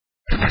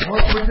Well,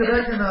 we're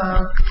today going to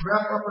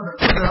wrap up in the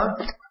Kudah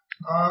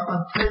on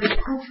page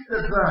Kuf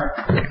Tezayin.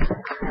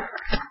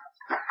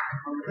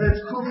 On page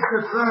Kuf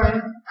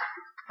Tezayin,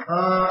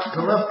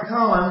 the left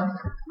column,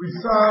 we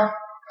saw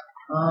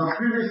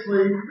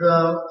previously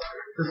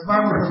this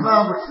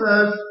Maharal which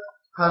says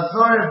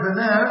Hazor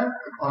B'ner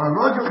or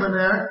Harogel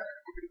B'ner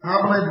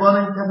Habalei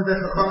Bonim Kamidei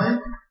Chachamim,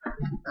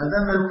 and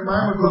then the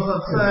Maharal goes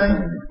on saying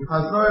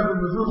Hazor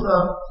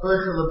B'mezuzah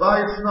Zoichel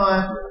L'bayis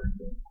Noah,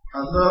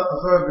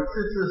 Hazor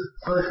B'tzitzis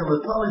Zoichel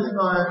L'talis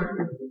Noah,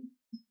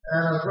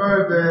 and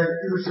Hazor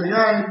B'kibush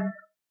Yayin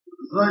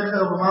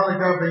Zoichel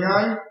B'maligar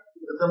B'yayin.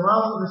 That the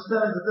Maharal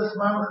understands that this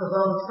Maharal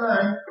Chazal is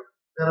saying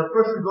that a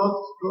person goes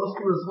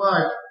through his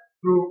life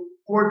through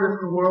 4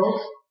 different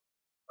worlds.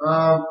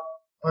 Olam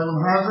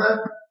Hazeh,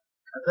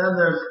 and then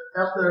there's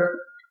after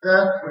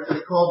death, which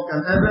is called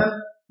Gan Eden.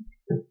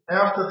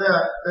 After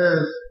that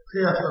is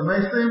Tchias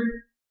HaMeisim,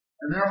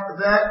 and after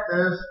that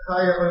is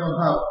Chaya Olam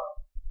Haba.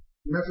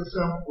 Mitzvah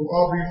Shem will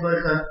all be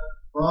Zeicha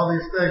for all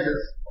these stages.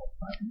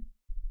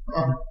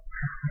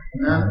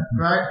 And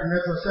right,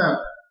 Mitzvah Shem.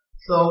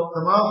 So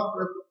the Maharal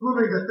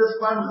proving that this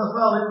Maharal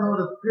Chazal, even though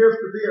it appears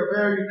to be a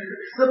very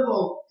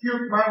simple,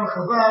 cute Maharal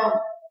Chazal,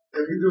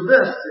 if you do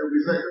this, you'll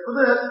be Zeicha for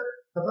this.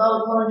 Chazal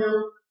is telling you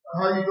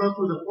how you go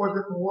through the 4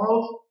 different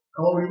worlds.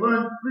 And what we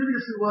learned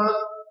previously was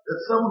that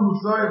someone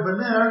who's Zoya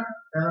B'ner,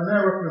 and a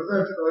Ner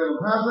represents the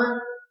Olam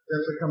Hazeh,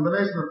 that's a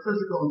combination of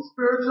physical and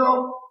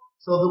spiritual.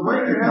 So the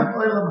way you have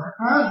Olam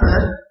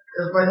Hazeh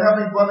is by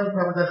having Bonim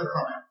Kamidei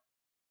Chachamim.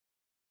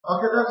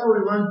 Okay, that's what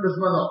we learned this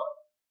month.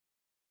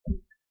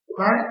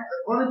 Right?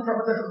 Bonim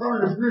Kamidei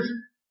Chachamim is nicht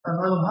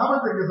an Olam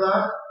Hazeh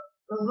gesagt,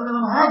 das ist an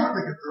Olam Hazeh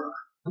gesagt.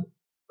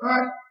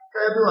 Right?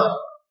 Kayadua.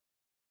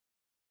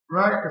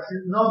 Right? If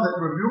you know that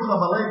Rabbi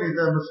Yucham Alevi,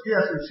 the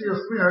Mashgiach in Shiur,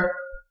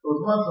 was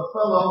once a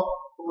fellow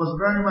who was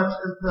very much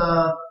into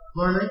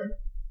learning,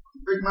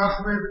 big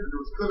master, who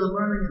was good at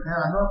learning and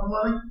had enough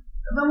learning,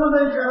 and then one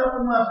day he got up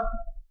and left.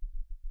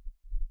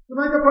 To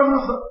make a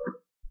parnasa.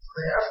 So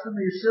they asked him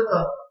in the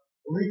yeshiva,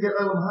 will he get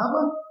Olam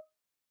Haba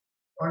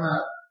or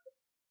not?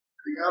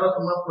 He got up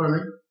and left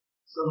learning.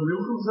 So the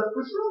Yucham said,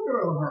 for sure get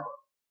Olam Haba.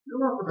 You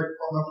don't have to make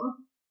parnasa.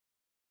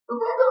 So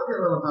why don't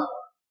get Olam Haba?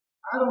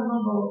 I don't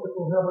know if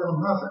we'll have Olam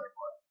Hazeh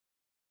anymore.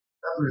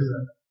 That's what he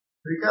said.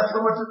 He got so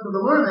much into the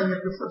learning,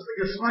 and it's such a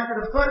geschmack in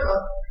his Torah,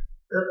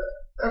 that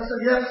that's a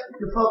yes,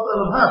 you felt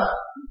Olam Hazeh.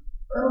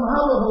 Olam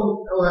Hazeh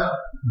he'll have.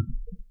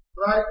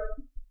 Right?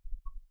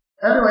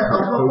 Anyway, I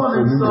was so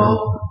funny, so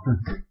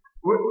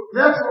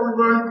that's what we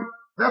learned.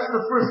 That's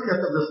the first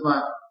get of this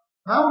matter.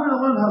 Now we're going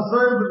to learn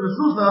Hazor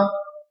B'mezuzah,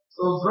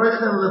 so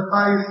Zoichel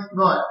L'bayis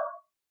Noah.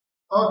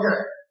 Okay.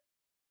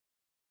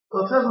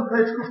 So it says on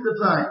page Kuf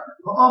Tezayin,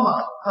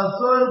 Ha'omar,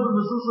 Hazor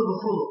B'mezuzah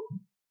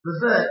B'chulu.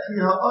 וזה, כי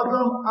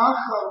האדם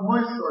אחר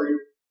מויסוי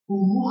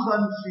הוא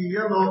מוכן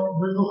שיהיה לו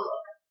מנוחה.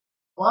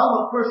 While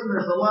a person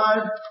is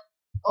alive,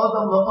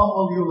 Adam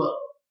la'amal yula.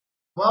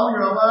 While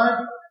you're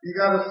alive, you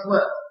gotta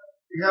sweat.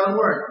 You gotta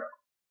work.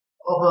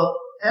 But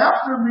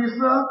after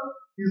Misa,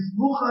 he's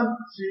mukhan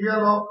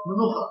shiye lo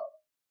menucha.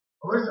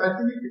 I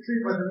think you can see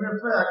by the mere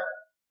fact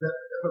that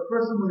if a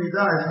person, when he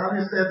dies, how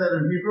do you say that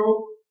in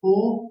Hebrew?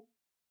 Hu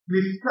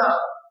nifta,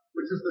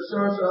 which is the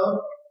shorsh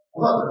of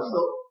father.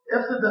 So,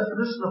 if the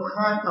definition of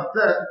Chaim of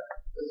death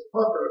is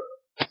Potter,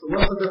 so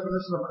what's the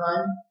definition of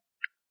Chaim?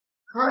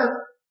 Chaim,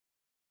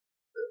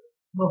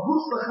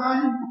 Mahus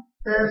Chaim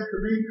is to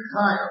be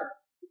Chaim.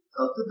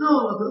 So to do,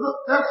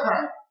 that's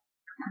Chaim.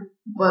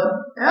 But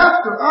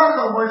after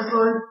Achal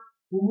Moisoy,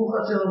 Umucha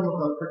Shel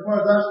Umucha. The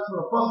Gemara dashes from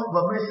a pasuk,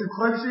 B'meisim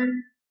Choyshi,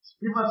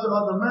 Shkima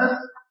Shel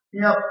Adames,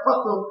 Hiya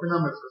Pato in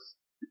Amitzvahs.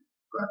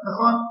 Right,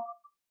 Nachon?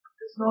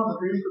 It's known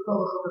that they used to tell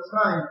the Chavetz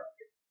Chaim,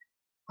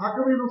 how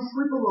come you don't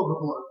sleep a little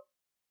bit more?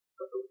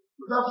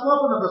 Without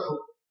sleeping a vessel.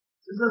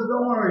 He says,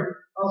 don't worry,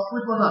 I'll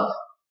sleep enough.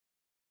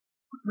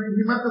 I mean,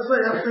 he meant to say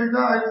after he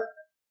dies,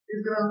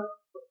 he's going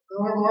to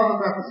have a lot of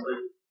time to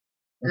sleep.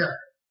 Yeah.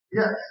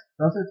 Yes.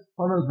 Does it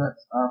follow that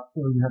after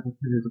we have a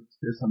period of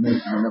Tchias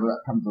whenever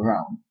that comes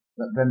around,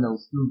 that then there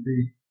will still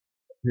be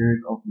a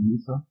period of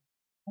Misa?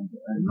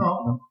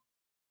 No.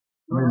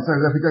 I mean, so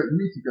if we don't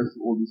need to go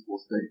through all these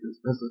 4 stages,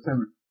 there's a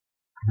time we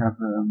have,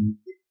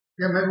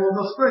 yeah, maybe we'll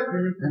go straight.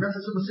 Maybe the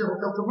message of Mashiach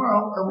will come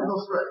tomorrow, and we'll go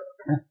straight.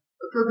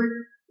 It could be.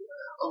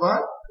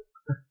 Alright?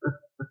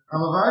 I'm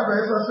alive,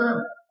 Be'ez Hashem.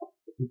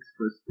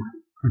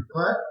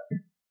 What?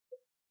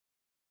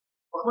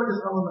 What is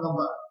Ramon the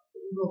Ramban?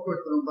 You go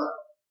first to Ramban.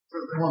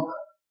 First they want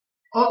that.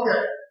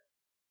 Okay.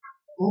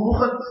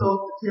 So,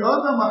 Ki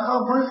Adam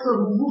Achal Moiser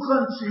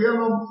Humuchan Shiye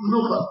Lo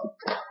Menucha.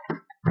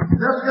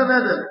 That's Gan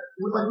Eden.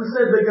 Like we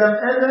say, the Gan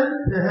Eden,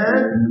 the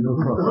head, the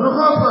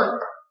Menucha side.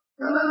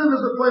 Gan Eden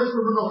is the place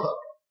for Menucha.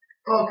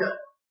 Okay.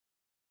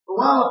 But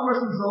while a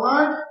person is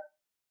alive,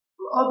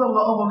 Adam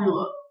la'amal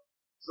yula.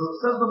 So it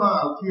says the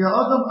Maharal, Ki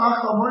ha'adam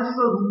achal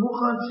moiser hu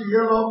mukhan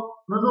shiye lo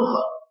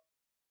menucha.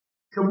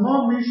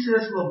 Kamo mi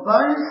shesh lo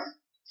bayis,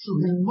 shu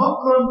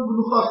mokon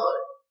menuchasai.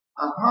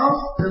 A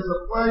house is a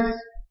place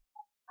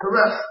to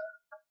rest.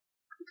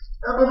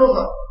 Have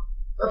menucha.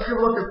 Let's give a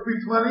look at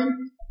 320.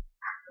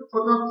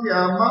 footnote, כי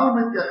העמל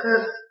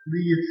מתייחס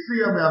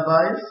ליציאה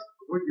מהבית,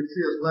 word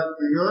יציאה is like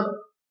the yod,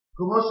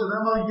 כמו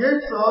שנאמר,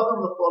 יצא אדם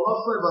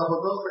לפעולוסי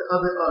ועבודוסי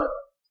עד הארץ.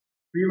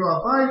 ואילו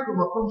הבית הוא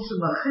מקום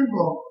שנחים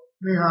בו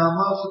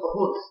מהעמל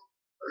שבחוץ.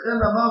 לכן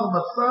אמר,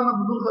 מצאנו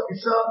מנוחה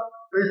אישה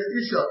בית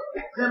אישה.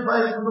 לכן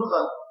בית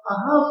מנוחה. A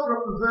house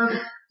represents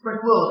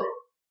tranquility.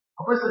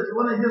 If you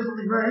want to hear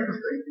something very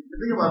interesting, you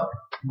think about,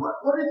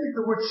 what do you think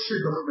the word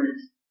shidduch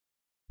means?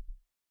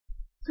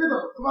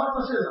 Shidduch,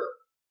 tzvach shidduch.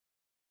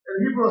 In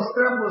Hebrew, a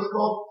stem was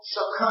called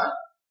shadchan.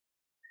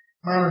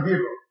 Man in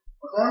Hebrew.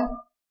 Okay?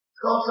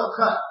 It's called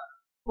shadchan.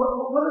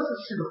 What does the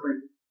shidduch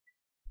mean?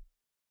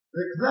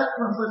 The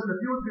exact translation, if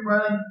you would be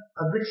writing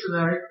a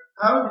dictionary,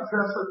 how would you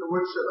translate the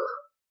word shidduch?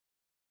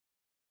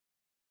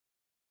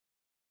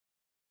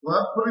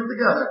 Well, putting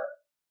together.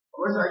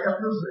 I got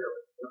news for you.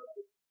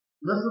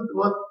 Listen to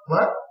what?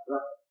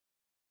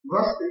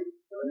 Rusty.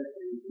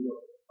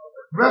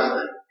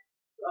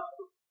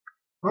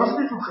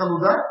 Rusty from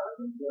Chaluda?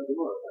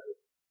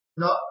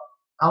 No.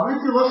 I'll read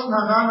you Lashon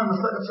Haran in the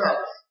second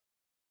Shabbos.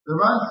 The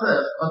Ran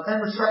says, on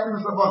Ein Meshakim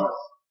Zabonis,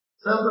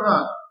 says the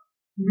Ran,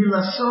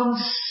 Milashon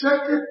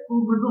Sheket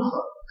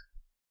U'Menucha.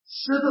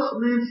 Shidduch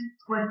means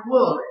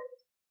tranquility.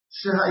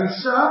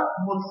 Shehaisha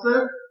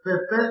motzet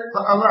bebet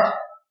ba'alah.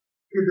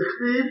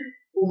 K'dechtiv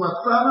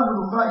u'matzana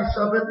menucha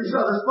isha bet isha.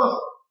 That's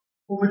possible.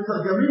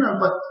 ומתרגמים על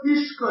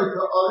בתישקו את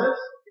הארץ,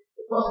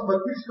 פסוק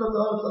בתישקו את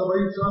הארץ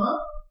 40 שנה,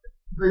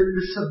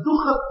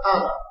 ושדוכת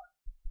עלה.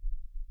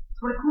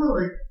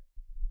 Tranquility.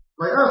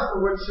 By us,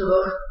 the word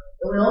shidduch,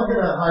 and we all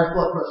get a high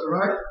blood pressure,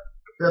 right?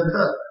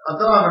 A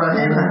dog or a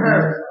hand in the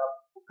head.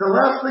 The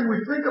last thing we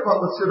think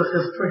about with shidduch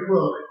is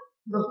tranquility.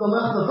 That's the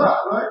less of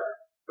that, right?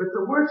 But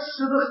the word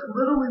shidduch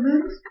literally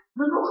means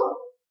menucha.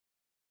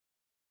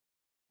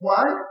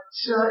 Why?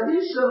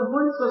 Sha'isha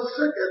moitza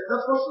sheket.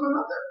 That's what's going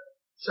on there.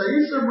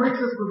 Sha'isha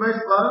moitzes b'beis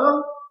ba'alam,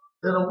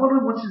 that a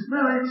woman, when she's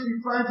married, she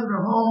finds in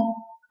her home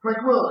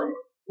tranquility.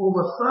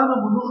 U'masana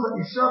menucha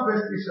isha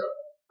beis isha.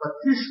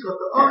 Batishkot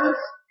ha'aretz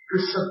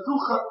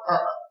v'shaduchat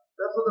ala.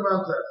 That's what the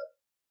Ram says.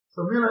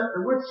 So,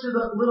 the word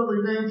shidduch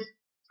literally means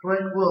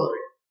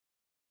tranquility.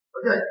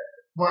 Okay.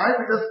 Why?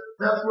 Because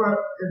that's where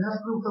it has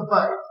to do with the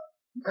bite.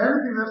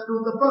 Anything that's to do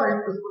with the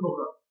bite is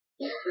menucha.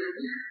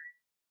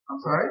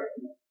 I'm sorry?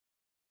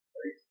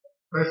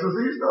 Beis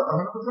isha,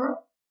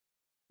 100%?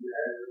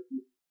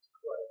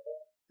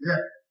 Yeah.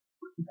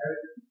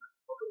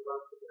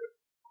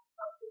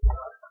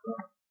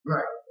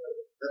 Right.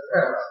 That's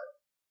Eretz.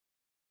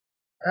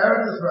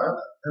 Eretz is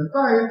rest, and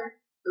Bayit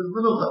is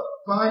menucha.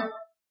 Fine?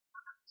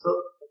 So,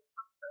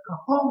 a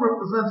home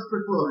represents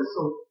tranquility.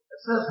 So,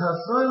 it says,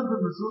 Hazoyim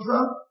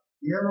b'mezuzah,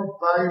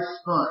 yeno Bayit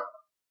shnoim.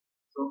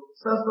 So,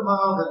 it says the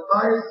Maharal that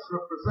Bayit is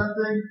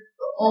representing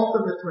the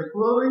ultimate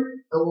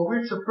tranquility that will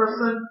reach a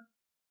person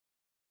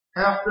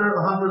after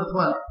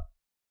 120.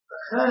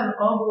 Chen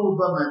Amru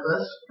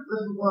B'Medrash.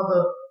 This is one of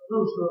the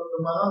proofs of the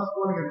Maharal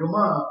quoting a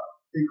Gemara.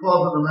 He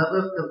calls it a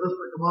Medrash because this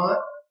is the Gemara.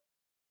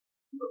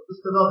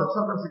 Just to know that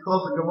sometimes he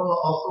calls the Gemara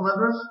also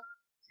Medrash.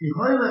 Ki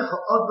hoylech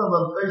ha'adam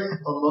al beis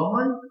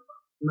halomai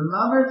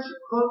menamed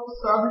shekol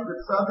tzadik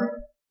v'tzadik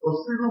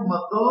osinu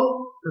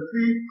mador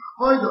lefi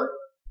choydoi.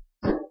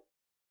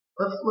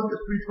 Let's look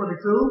at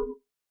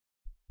 322.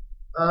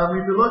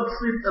 Midulog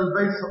sleep el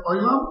beis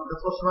ha'olam.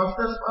 That's what Rav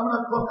says. Amna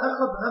kol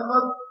echad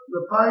echad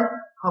lepai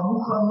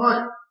everyone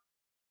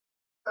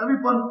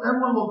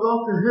will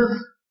go to his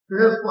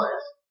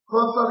place.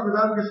 And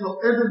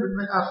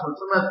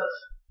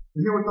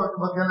here we're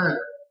talking about Gan Eden.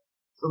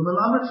 So again,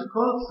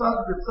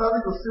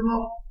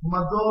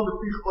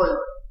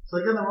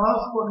 the Maharal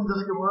is quoting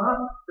this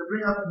Gemara to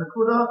bring out the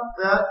Nakuda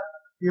that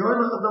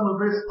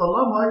will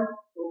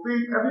be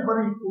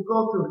everybody will go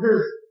to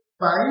his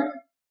bayit,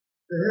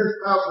 to his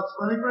house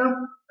explaining for him,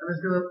 and he's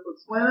going to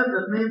explain it.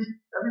 That means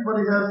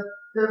everybody has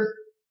his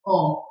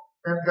home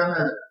and Gan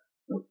Eden.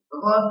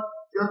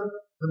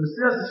 The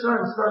Messiah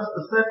Shiur starts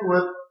the Sefer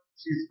with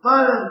she's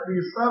fired the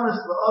Yisamish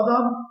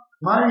Adam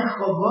Mai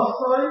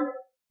Chavachoi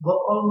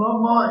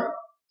Ba'olamai.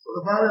 So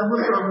the Bali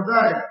Amudra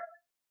Amadai,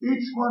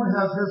 each one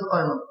has his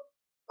island.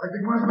 Like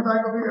the Gemara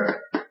Amadai over here.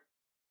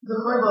 The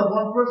chayv of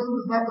one person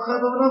is not the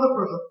chayv of another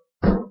person.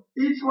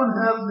 Each one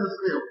has his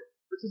field.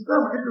 Which is kind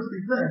of an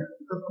interesting thing,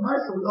 because the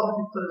Maisa we all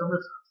keep the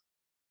mitzvahs.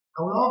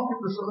 And we all keep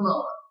the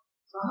Shulchan.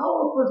 So how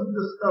will a person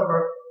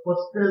discover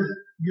what's his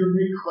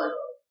unique chayv?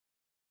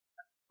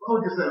 What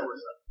would you say,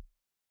 Elisha?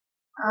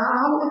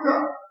 How will it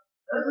come?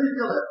 As we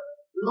feel it.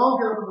 We all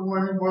get up in the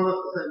morning, more or less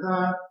at the same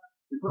time.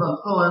 We put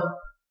on tefillin,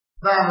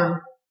 daven,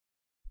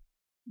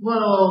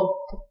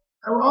 little,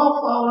 and we're all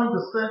following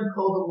the same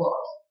code of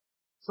laws.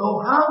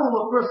 So how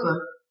will a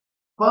person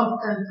bump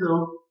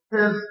into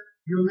his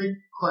unique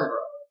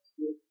chayva?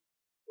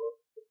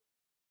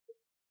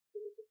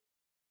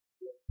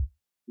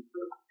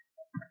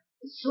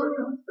 It's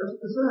shortcut. That's what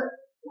they say.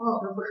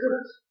 Wow, that's the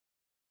chiddush.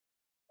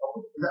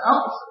 The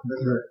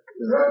opposite.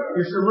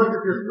 You should look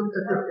at your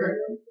okay.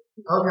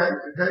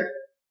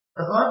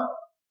 That's what?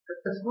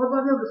 It's more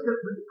about him.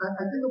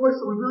 I think the way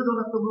so we really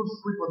don't have to lose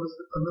sleep on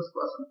this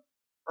question.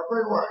 I'll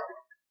tell you why.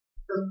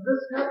 Because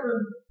this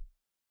happens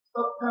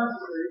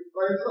subconsciously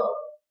by itself.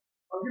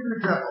 I'll give you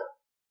an example.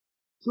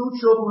 Two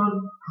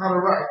children had a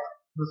write,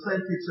 the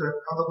same teacher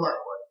on the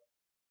blackboard.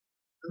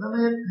 And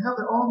then they have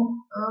their own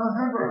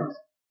handwritings.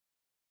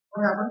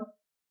 What happened?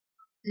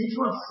 Each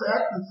one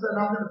sat and said,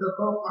 I'm going to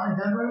develop my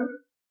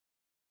handwriting.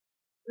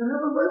 And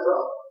everyone plays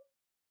off.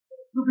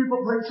 Two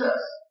people play chess.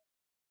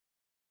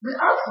 The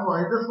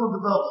why this one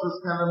develops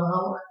this kind of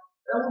Maharal.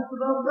 That one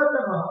develops that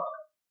kind of Maharal.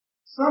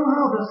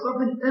 Somehow there's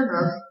something in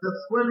us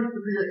that's willing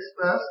to be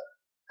expressed,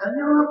 and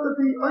you don't have to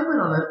be aiming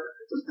on it.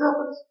 It just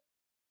happens.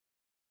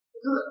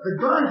 The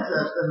guy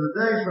says in the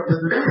days of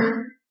the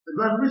beginning, the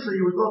Grand Mishnah,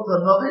 you would go to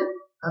a Navi,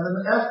 and then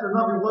ask the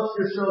Navi, what's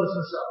your Shoresh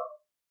Neshama?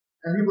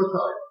 And he would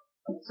tell you.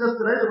 It says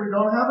today that we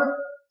don't have it,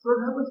 so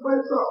it happens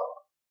by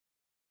itself.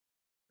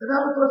 It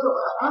happens by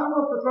itself. I don't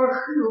know if the Bar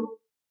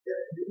Chiyuv,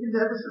 the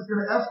Ebbets is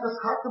going to ask us,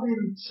 how can we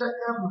check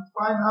out and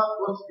find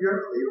out what's your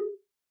Chiyuv?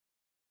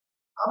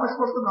 How am I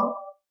supposed to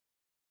know?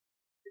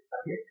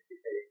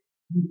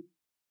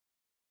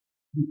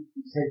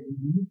 He said,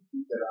 you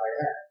said, I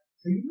am.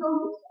 So you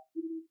know this.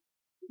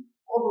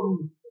 All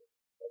of them,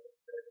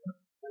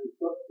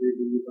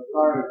 the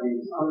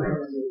authorities,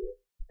 process,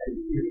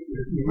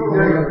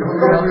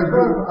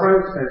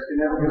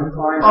 you're never going to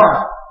find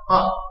out.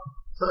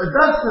 So it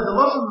does say the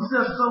Lashon of the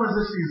Sefer is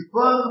that she's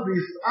born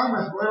these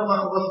amas,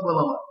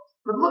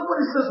 but look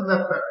what he says in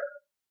that paragraph.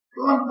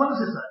 What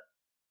does he say?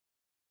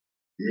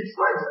 He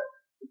explains it.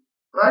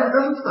 Right? He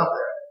doesn't stop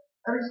there.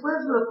 And he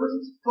explains that a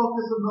person's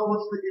focus and know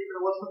what's the Ikra,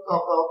 what's the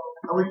Tafel,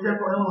 and we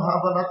care for Elam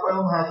Haba, not for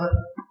Elam Haza.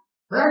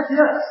 That,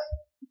 yes.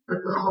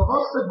 But the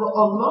Chavos said, but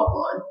Allah,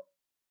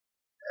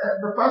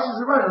 the Pashas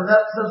are right, and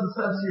that says in the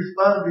sense he is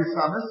part of the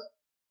Isamis.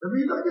 The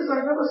meaning is,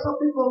 I never saw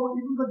people,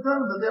 even the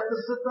gun, that they have to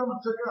sit down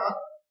and check out,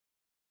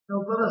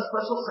 put a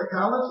special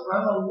psychologist,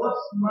 I don't know what's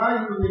my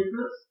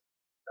uniqueness,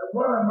 and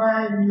what am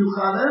I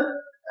miyuchanet,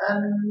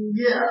 and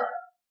yeah.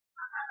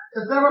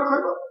 Is that a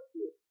chayva?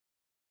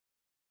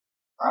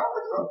 I don't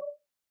think so.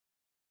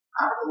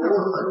 I don't think that's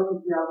a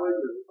chayva.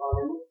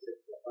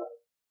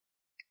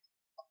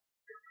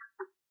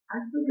 I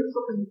think it's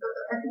something,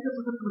 I think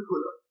it's a different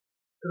nekuda.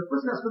 The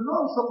person has to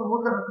know something,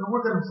 work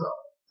on himself.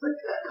 It's like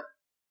that.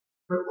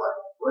 But what?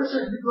 What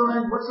should I be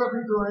doing? What should I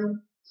be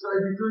doing? Should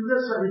I be doing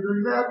this? Should I be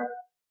doing that?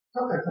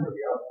 Sometimes somebody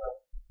else does.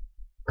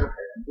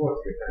 Okay, what's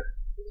your best?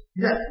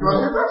 Yes,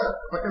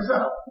 like I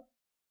said.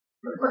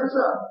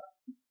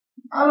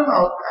 I don't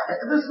know.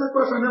 This is the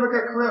question I never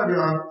get clarity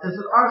on. Is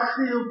it our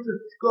shield to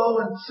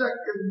go and check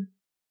and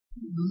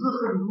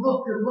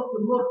look?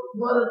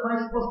 What am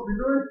I supposed to be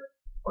doing?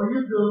 Or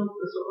you do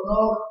this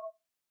all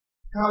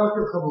Kalik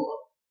and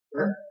Chabur.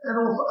 And it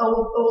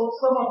will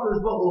sum up as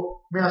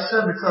well. May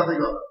Hashem Mitzvah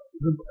God.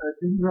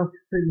 Isn't that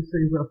the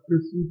same as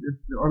persons? If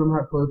the Adam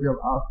had told you,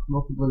 I'll ask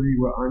not whether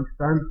you were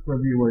Einstein,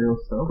 whether you were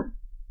yourself.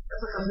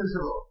 That's a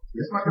condition.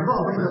 It's not a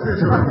law, it's a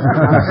condition. It's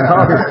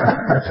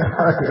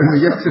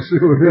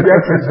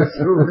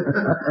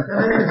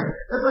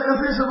a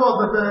condition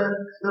that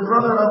the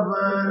brother of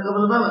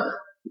the Melech,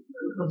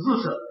 of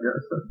Zusha. Yes.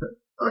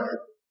 Okay.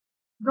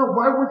 No,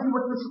 why would you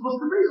what you're supposed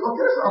to be?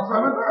 Okay, so I'll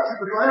try my best.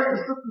 But do I have to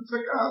sit and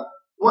check out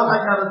what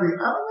I gotta be?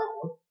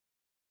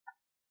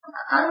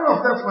 I don't know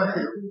if that's my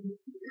thing.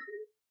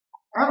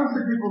 I don't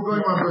see people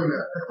doing what I'm doing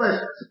there.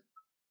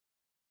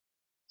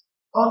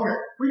 Okay,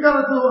 we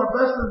gotta do our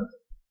best. And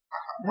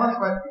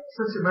once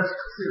since you mentioned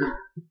Chassidim,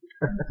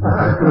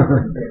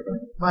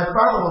 my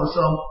father on the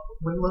show,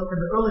 when he was in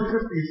the early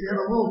 50s, he had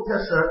a little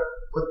kesher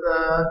with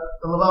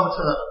the Lubavitcher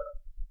Rebbe.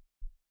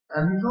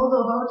 And he told the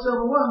Lubavitcher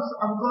Rebbe once,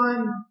 I'm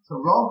going to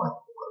Rome, I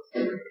think it was.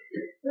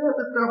 Yeah,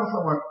 to travel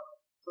somewhere.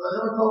 So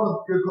I never told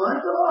him, you're going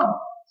to Rome?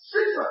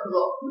 She's not to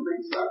go. You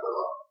think she's not to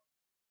go?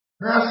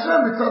 Now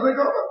Hashem, it's how they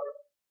go.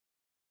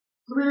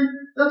 I mean,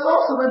 that's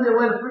also maybe a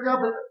way to figure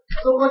out,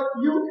 so what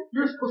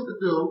you're supposed to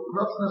do,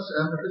 Ratzon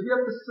Hashem, is that you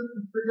have to sit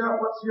and figure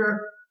out what's your,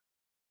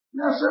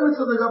 now Hashem is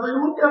something up, but you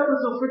look after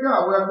it to figure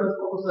out where I'm going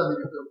to send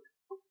you to.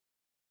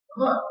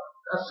 Look,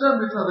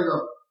 Hashem is something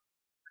up.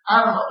 I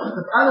don't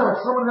know,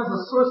 if someone has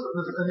a source of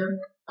this opinion,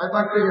 I'd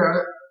like to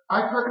hear it.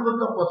 I tried to look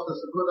up what's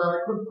this, and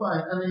I couldn't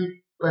find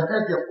any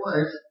Behedya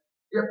place.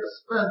 You have to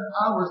spend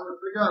hours to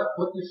figure out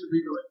what you should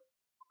be doing.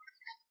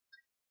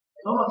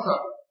 So much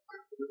up.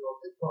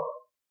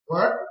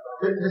 What?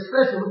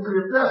 Especially look to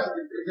your best,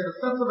 you get a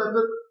sense of it,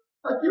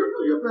 like you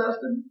do your best,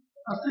 and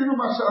Asinu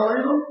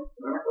Masha'alenu,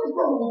 and of course,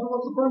 brother will do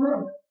what's upon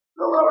him.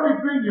 They'll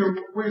already bring you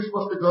where you're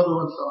supposed to go to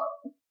and so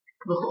on.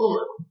 The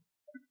Chulin.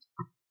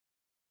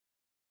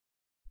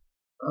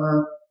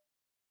 I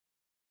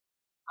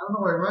don't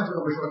know why I reminds me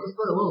of before. I just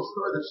tell you a little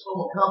story that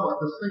Shlomo Kabbalah,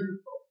 this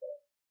thing.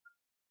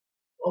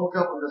 Shlomo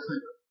Kabbalah, this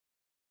thing.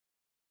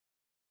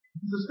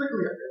 He's a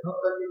stickly at it. I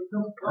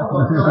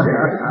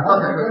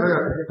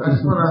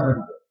just want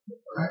to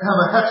have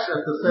a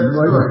heksher to say the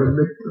story.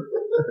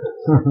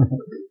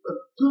 But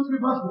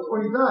 2-3 months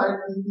before he died,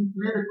 he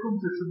made a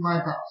kumtis in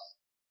my house.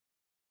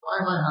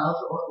 Why my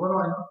house? What do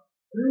I know?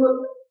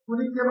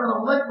 When he came out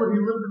of Lakewood, he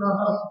lived in our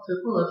house in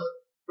St. Louis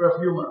for a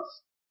few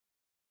months.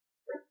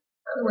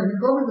 Anyway, he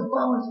told me the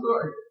following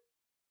story.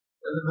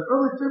 And in the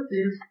early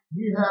 50s,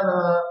 he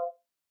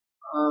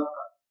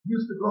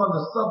used to go on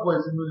the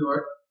subways in New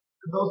York.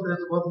 In those days,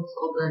 it wasn't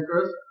so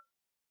dangerous.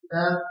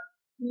 And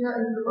he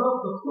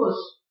developed a push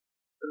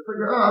to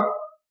figure out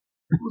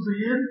who's a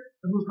Yid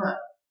and who's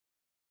not.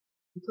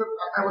 He said,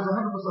 I was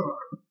 100% on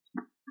it.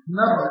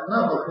 Never,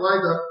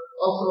 like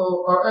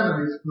also our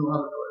enemies knew how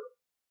to do it.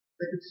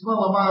 They could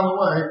smell a mile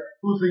away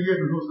who's a Yid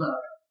and who's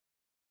not.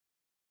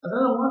 And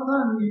then at one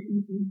time he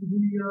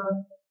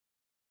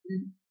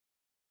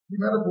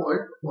met a boy,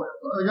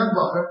 a young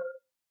bucker.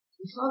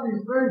 He saw that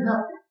he's very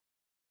happy.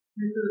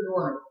 He said in the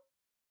morning.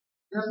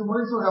 He asked him, what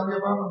are you so happy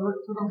about?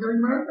 He said, I'm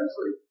getting married next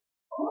week.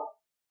 Oh,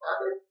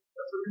 happy.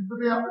 That's what he's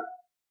pretty happy.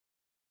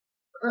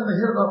 And they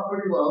hit it off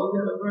pretty well. He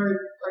had a very,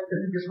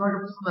 geschmack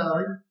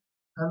personality.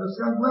 And this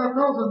young man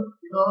tells him,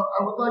 I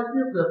would like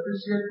you to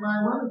appreciate my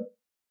wedding.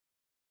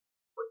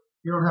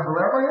 You don't have a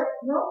rabbi yet?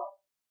 No?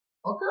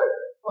 Okay,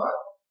 fine.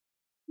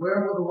 Where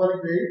will the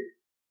wedding be?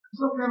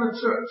 Some kind of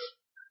church.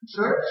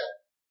 Church?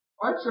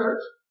 Why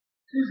church?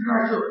 She's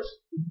not Jewish.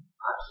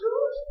 Not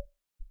Jewish?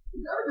 You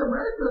gotta get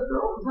married to a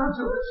girl who's not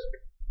Jewish.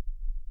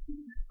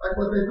 Like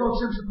what they told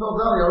Shimshon told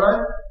Delia,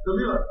 right?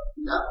 Delilah.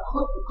 Yeah,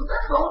 but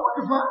that's the only one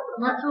you find. A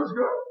not Jewish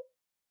girl.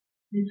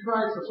 He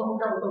tried, so someone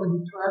got with him and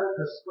he tried to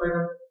persuade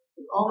him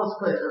with all his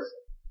faces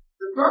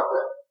to drop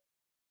it.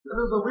 It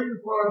was a week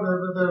before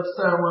their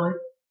ceremony.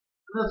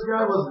 And this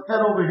guy was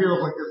head over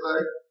heels, like you say.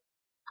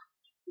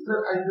 He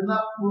said, I did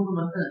not move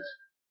him an inch.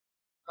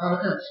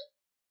 Not an inch.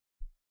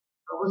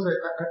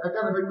 I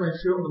gotta make my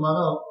shiur in the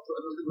Maharal. So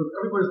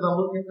everybody's not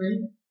looking at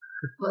me.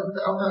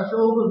 I'm not sure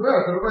a little bit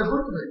embarrassed. Everybody's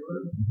looking at me.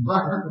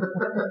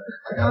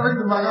 I gotta make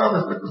the Maharal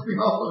that's interesting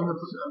also in the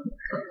Hashem.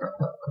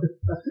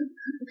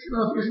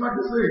 It's not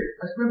to see.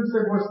 I shouldn't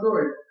say more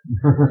stories.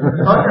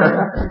 Okay.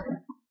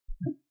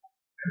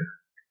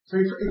 So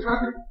he could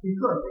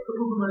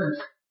move him an inch.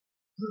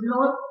 He said, you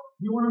know what?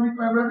 You want to meet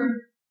my Rebbe?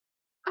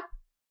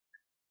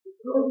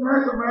 He was a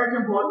nice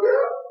American boy.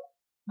 Yeah.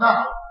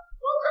 Now.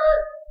 Okay.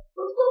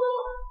 Let's go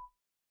on.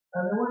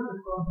 And they went to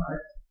Front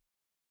Heights.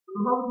 The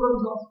Rebbe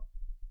was awesome.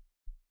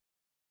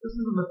 This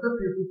is in the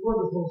 50s before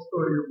this whole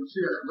story of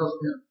Mashiach and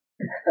Dustin.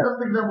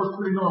 Everything then was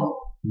pretty normal.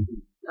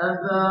 And,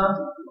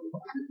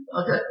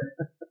 okay.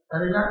 And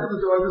he knocked on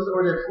the door. This is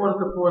already at 4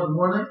 in the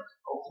morning.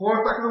 Or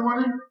 4 o'clock in the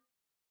morning.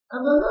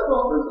 And then they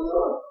opened the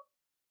door.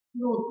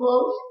 No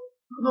clothes.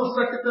 No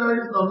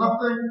secretaries. No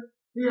nothing.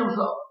 He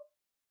himself.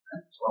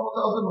 And Shlomo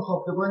tells him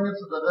to bring it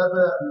to the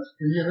Rebbe and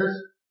the Yiddish.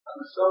 And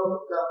the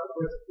Shalom got the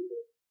place to do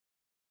it.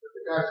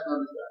 The guy should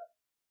understand.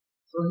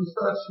 So he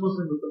starts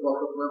schmoozing with the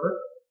Rebbe.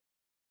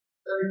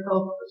 Then he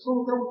told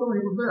him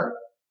he was there.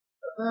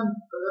 And then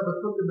the Rebbe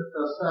took him into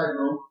a side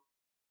room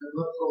and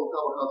looked for the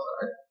Rebbe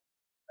outside.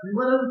 And he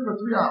went in for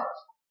 3 hours.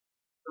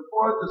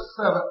 Before the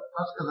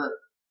 7:15,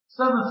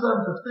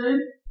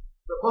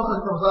 the Bosser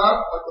comes out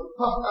like a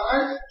puffed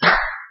ice,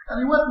 and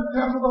he went and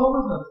canceled the whole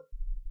business.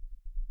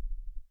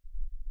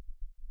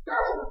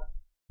 Canceled.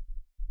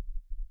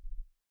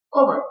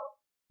 Over.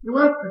 He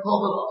went and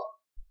called it off.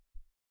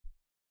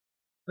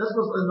 This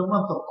was in the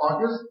month of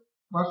August,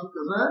 Mashu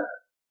Kazeh,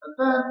 and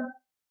then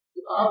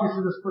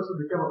obviously this person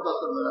became a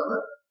customer of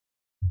it.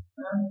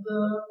 And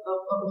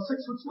about 6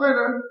 weeks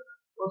later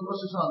was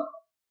Rosh Hashanah.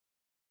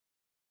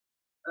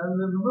 And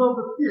in the middle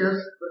of the tears,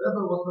 the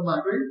Rebbe was the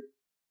Magri,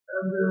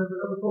 and the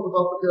Rebbe told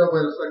about the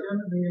wait a second,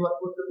 and he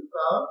looked at the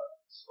crowd,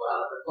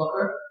 smiled at the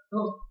bucket,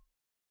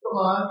 come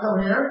on, come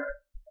here,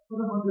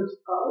 put him on this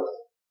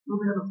palace, do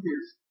me in the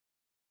tears.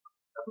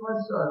 That's what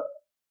I said.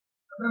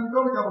 And then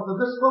going up to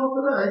this phone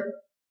today,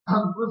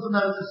 lives in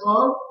Eretz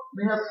Yisrael, and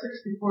he has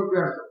 64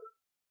 grandchildren.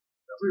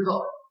 That's what he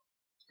told me.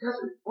 He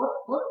asked me, what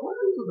are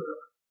you doing?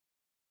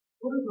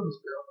 What are you doing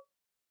still?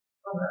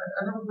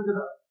 I never figured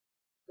it out.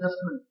 He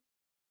asked me,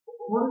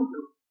 what do you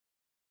do?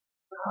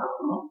 I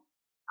don't know.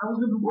 I was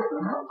in the work.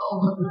 I don't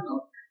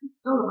know.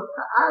 No, but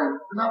I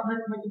did not make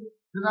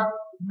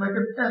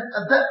a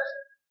debt.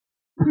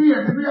 3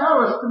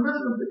 hours to miss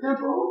them to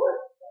cancel all the way.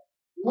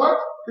 What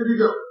did he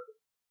do?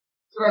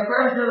 So I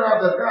tried to get it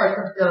out of that guy. I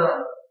couldn't get it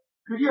out.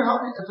 Could you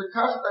help me? It's a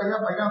cash that I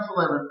have by Gans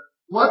 11.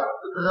 What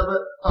did the Rebbe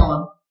tell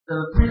him that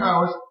in 3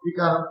 hours he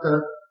got him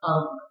to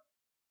out of me?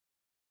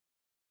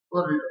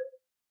 What did he do?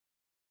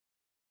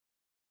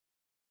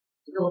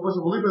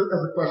 We'll leave it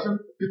as a question.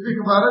 You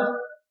think about it,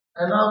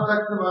 and now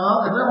back to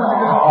Maharal, and then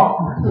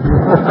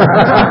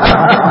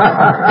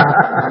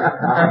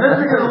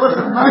when you're going to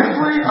listen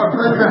nicely, I'll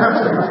tell you the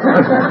answer.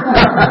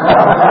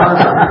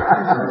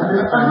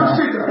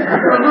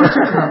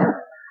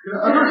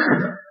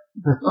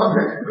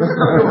 Okay.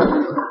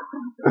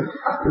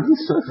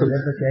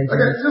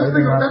 Okay, just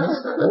think of that.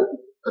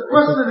 The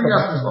question that he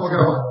asked us,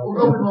 we'll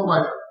go with more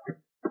later.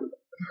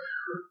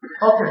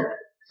 Okay.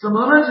 So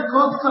Melamed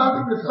Shekol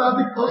Tzadik the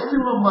Tzadik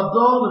Ostim Lo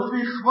Mador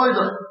Lefi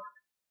Chvoidah.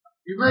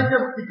 You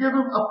give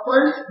him a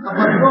place, a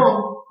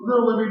Mador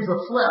literally means a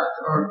flat,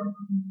 or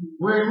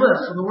where he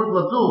lives, from the word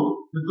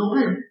Ladul,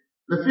 Medurim,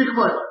 Lefi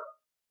Chvoidah.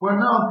 We're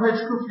now on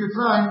page Kuf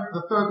Yitzayin,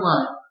 the 3rd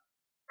line.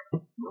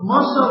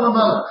 Moshe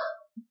LaMelech.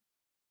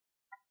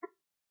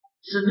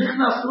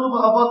 Shenichnasu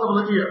v'avotav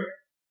le'ir.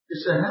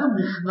 Yishehem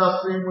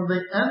nichnasim, when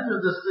they enter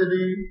the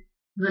city,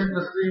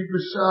 nichnasim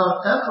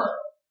b'shar echad.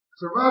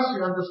 So Rashi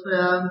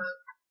understands,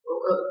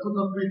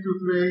 footnote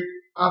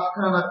 323,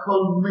 Afkana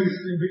kol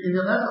mesim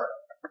v'inyan echad.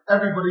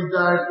 Everybody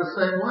dies the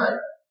same way.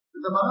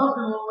 The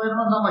Maharal later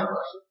on, not my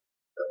question.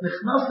 That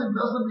nichnasim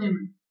doesn't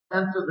mean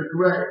enter the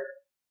grave,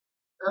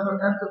 never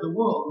enter the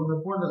world when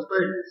they're born as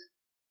babies.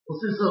 We'll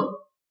see soon.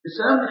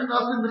 Yishehem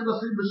nichnasim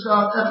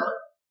b'shar echad.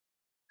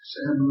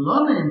 Yishehem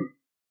lonim,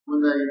 when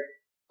they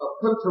are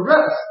put to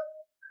rest,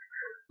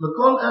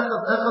 l'kol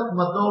echad echad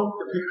madol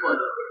k'fi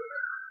kodesh.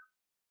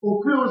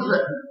 U'pirush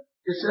zeh,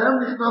 yishehem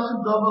nichnasim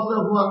davar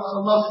zeh hu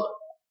ha'chalasa.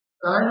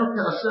 Da'aynu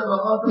k'asher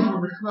ha'adam hu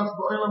nichnas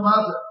ba'olam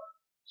hazeh.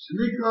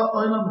 Shnikra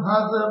olam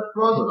hazeh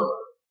prosdor.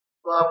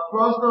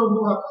 Va'prosdor hu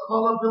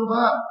ha'chala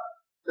bilvad.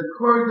 The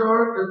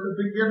corridor is the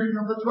beginning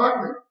of the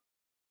traveling.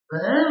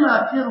 Ve'en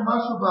la'akir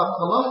mashu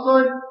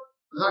ba'chalasoi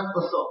rak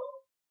basof.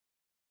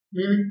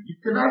 Meaning, you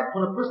cannot,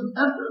 when a person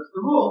enters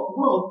the world,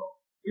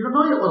 you don't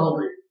know yet what he'll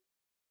be.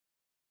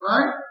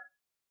 Right?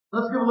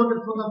 Let's give a look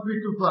at footnote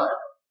 325.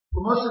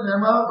 Moshe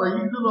Ne'emar,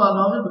 vayigdulu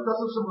anorim, because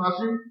of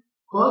Shamashi,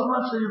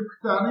 kozman sheyu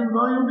k'tanim,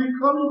 no yu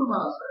mikonim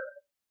b'maaseh.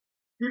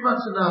 Kivan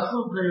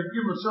shenasu b'nei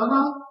yudgim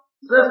l'shana,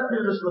 zeh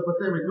pirish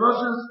l'patei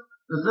midrashes,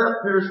 v'zeh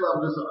pirish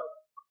l'avdizah.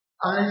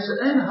 Arei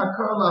she'en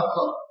hakar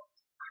la'achol.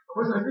 Of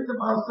course, I think the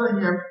Maharal is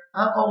saying here,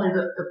 not only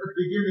that at the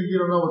beginning you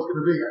don't know what's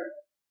going to be yet,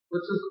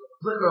 which is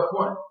a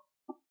point.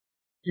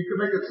 You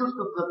can make a twist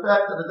of the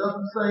fact that it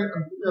doesn't say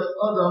yes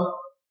Adam,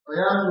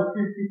 Vayar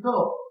Elokim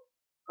Kitov.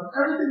 On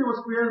everything that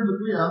was created in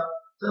the Bria,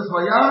 it says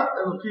Vayar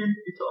Elokim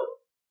Kitov.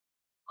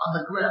 On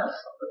the grass,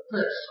 on the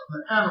fish, on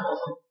the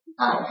animals, on the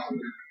house.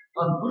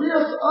 On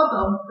Bria's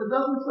Adam, it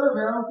doesn't say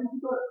Vayar Elokim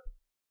Kitov.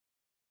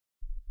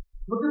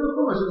 Look at the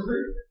Chumash, you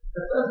see.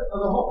 It says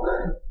the whole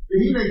thing.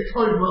 V'hinei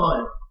Toiv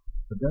Ma'ayim.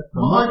 But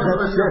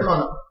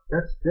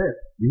that's death.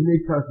 You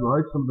need to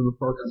write something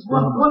about it's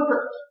one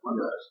verse.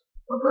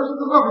 One verse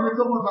is enough. You need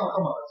someone about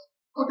Hamas.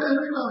 Okay,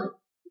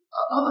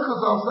 other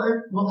Chazal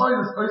say, Ma'ayim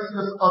is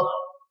Oisius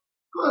Adam.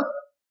 Good.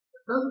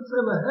 It doesn't say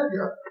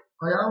Lahegya,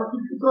 Vayar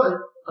Elokim Kitov,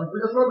 and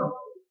Bria's Adam.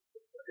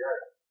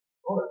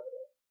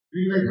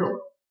 V'hinei Toiv.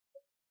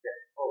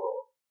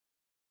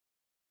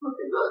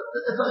 Okay, good.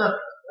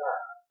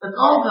 It's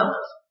all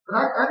numbers. But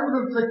I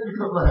wouldn't take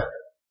Kitov Lahegya.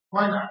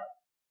 Why not?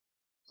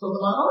 So the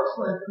Maharal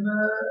explains in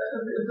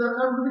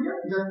the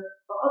beginning that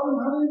Adam,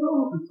 how do you know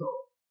who he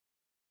told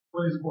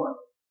when he's born?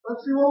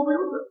 Let's see what we'll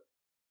be with it.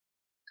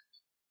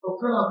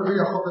 It'll turn out to be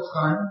a Chofetz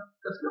Chaim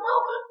that's going to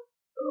help him.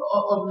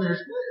 Of Ner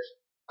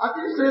Mitzvah. How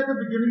can you say at the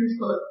beginning he's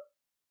good?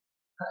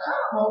 An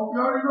animal, you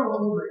already know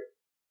what will be.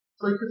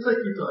 So you can say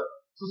he's good.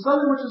 So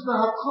something which is the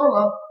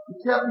Hatchalah, you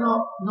can't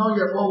know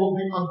yet what will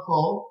be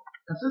unfold.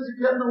 And since you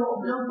can't know what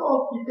will be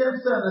unfold, you can't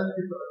say that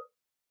he's good.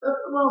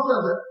 That's the Maharal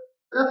says it.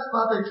 That's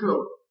not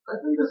true. I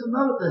think there's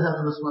another they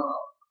have in this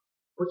Maharal,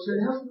 which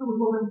has to do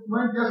with what we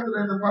learned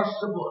yesterday in the Parsha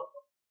Shabbat.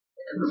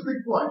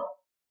 Interesting point.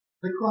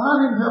 The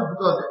Kohanim have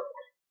b'gadim.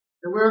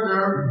 They wear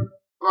their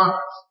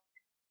garments.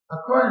 A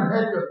Kohen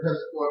headgear has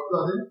 4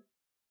 b'gadim,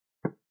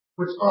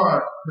 which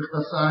are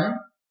Michnasayim,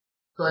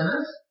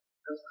 Kohenes,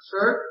 that's the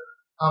shirt,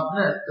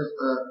 Avnet is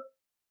the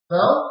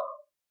belt,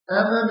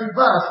 and then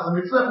Mikvas, the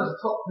Mitzvah is the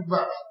top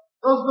Mikvas.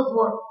 Those are the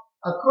 4.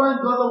 A Kohen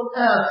Gadol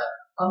adds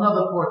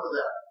another 4 to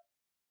that.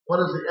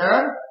 What does he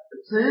add? The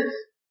tzitz,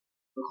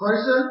 the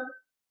choshen,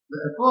 the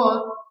ephod,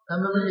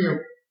 and the menil.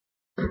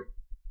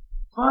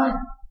 Fine.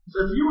 So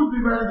if you would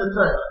be writing the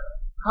Torah,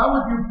 how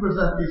would you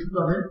present these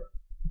b'gadim?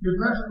 You'd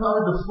mention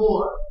probably the 4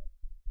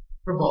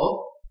 for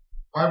both.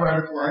 Why write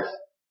it twice?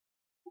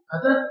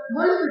 And then,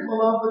 Moisik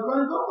will have the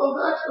Kohen Gadol,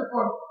 the extra 4.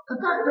 In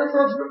fact, that's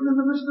how it's written in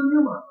the Mishnah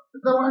Yuma.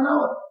 That's how I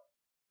know it.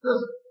 It says,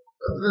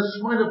 the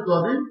Shmoin of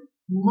B'gadim,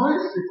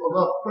 Moisik will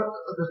have,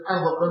 this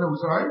Arba Kohen,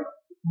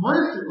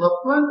 Moisik will have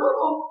Kohen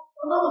Gadol,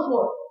 another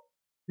 4.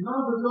 You know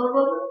the Torah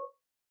wrote it?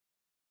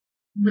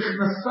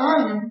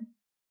 Michnasayim,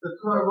 the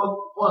Torah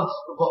wrote once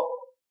for both.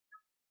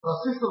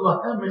 Rasisa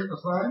lahem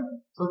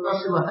Michnasayim, so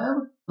Rashi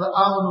lahem, the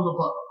Aaron and the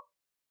Bach.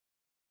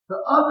 The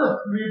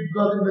other 3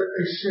 b'gadim that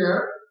they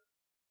share,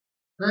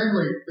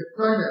 namely the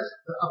Kohenes,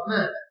 the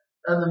Avnet,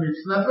 and the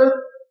Mitznefet,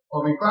 or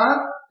Mikvah,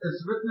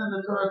 is written in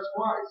the Torah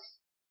twice.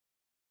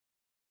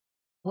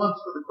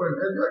 Once for the Kohen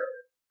headgear,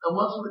 and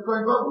once for the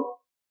Kohen Gadol.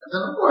 And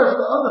then of course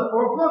the other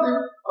 4 b'gadim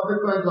of the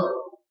Kohen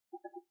Gadol.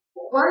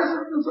 Why is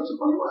it in such a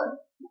funny way?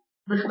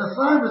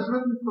 Michnasayim is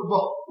written for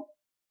both.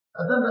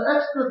 And then the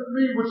extra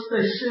 3 which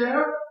they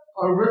share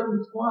are written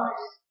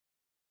twice.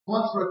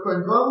 Once for a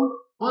Kohen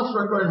Gadol, once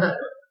for a Kohen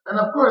Heter. And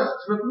of course,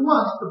 it's written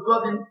once,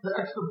 the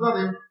extra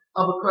b'gadim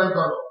of a Kohen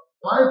Gadol.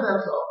 Why is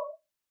that so?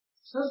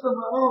 Says the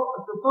Maharal,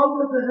 at the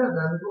bottom of the head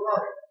and the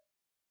eye.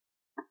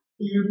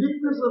 The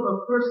uniqueness of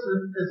a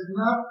person is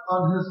not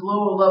on his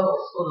lower level,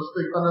 so to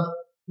speak, on his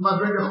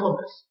madrega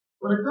chomis.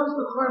 When it comes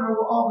to Chayma,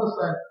 we're all the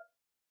same.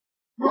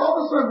 We're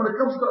all the same when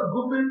it comes to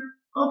grouping.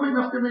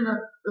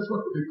 This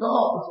one could be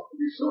tall, this one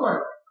could be short,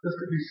 this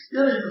could be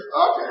skinny,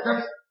 okay,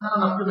 that's not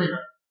enough to me.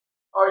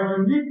 Our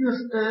uniqueness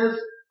is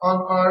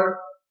on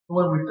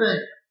when we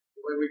think,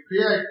 when we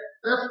create,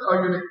 that's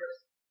our uniqueness.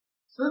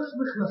 Since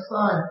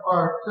Michnasayim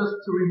are just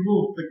to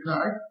remove the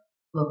knife,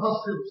 the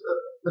chassid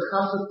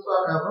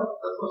tzar,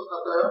 that's what's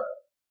not there.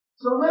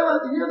 So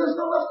here there's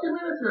no left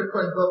community or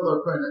Kohen Gadol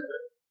or Kohen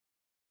Eder.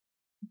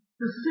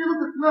 The seal of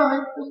the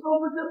knife, there's no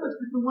difference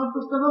between one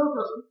person and another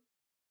person.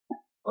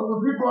 But when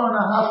people are in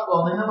a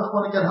hospital, they never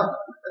want to get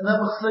healthy, they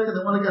never sick and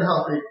they want to get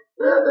healthy.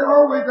 They're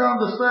all the way down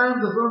the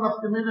same, there's not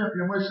enough community. If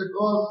your Moshe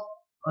goes,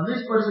 on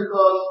this person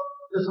goes,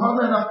 there's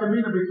hardly enough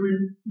community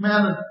between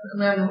man and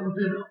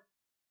female.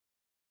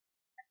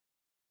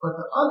 But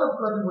the other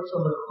person which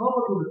are the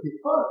chobot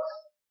parts,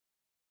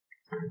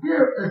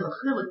 here is a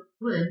chiluk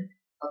between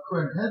a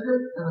Kohen Eder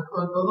and a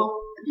Kohen Gadol,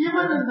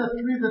 even in the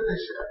three that they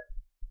share.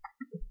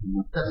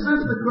 That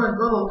since the Kohen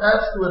Gadol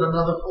adds to it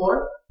another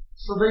four,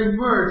 so they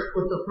merge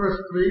with the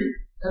first three,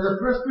 and the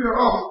first three are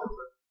also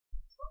different.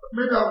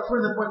 Maybe I'll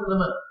explain the point in a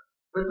minute.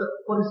 But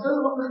what he says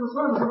about Mishra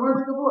Islam is a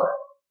word of war,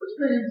 which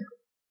means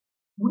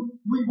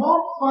we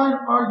won't find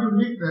our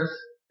uniqueness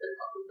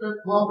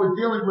while we're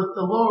dealing with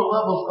the lower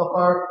levels of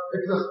our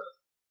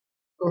existence.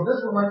 So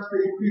this one likes to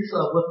eat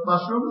pizza with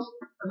mushrooms,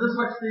 and this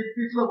likes to eat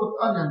pizza with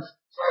onions.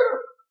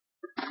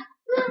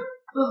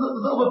 This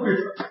is over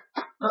pizza.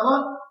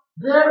 Now,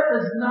 there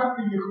is not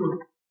the yichud.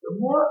 The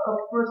more a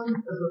person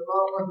is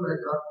above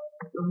madrega,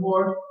 the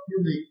more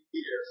unique he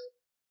is.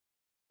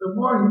 The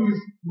more he's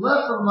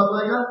less of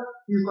madrega,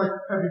 he's like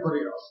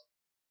everybody else.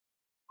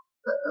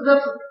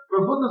 That's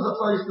Rav Hutner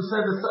Zatzal used to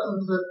say the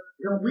sentence that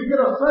we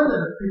get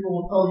offended if people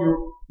will tell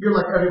you you're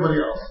like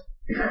everybody else.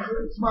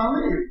 It's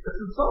ma'aliv.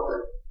 It's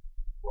insulting.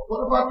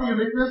 What about the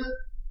uniqueness?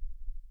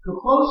 He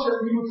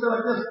would say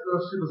like this to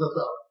Rav Shiva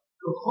Zatzal.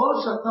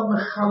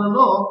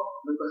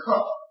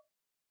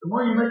 The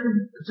more you make him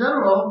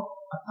general,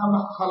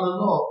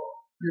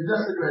 you're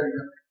desecrating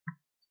him.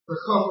 The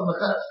chaf and the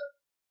ches.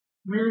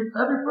 Meaning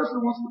every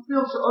person wants to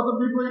feel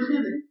other people are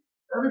eating.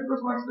 Every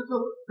person likes to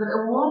feel that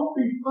it won't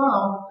be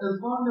found as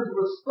long as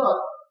we're stuck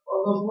on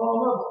those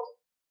lower levels.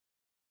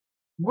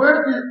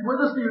 Where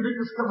does the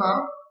uniqueness come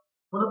out?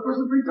 When a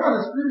person brings out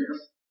his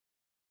previous.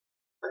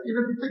 Like, if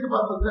you think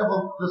about the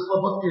example, the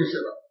Slobodki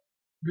Yeshiva,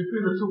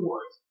 between the two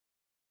wars.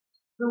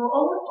 There were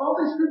all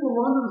these people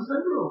were under the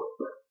same roof.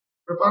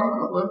 Rav Aaron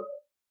Kotler,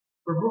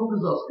 Rav Ruben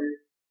Kazowski,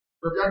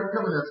 Rav Yaakov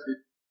Kamenetsky,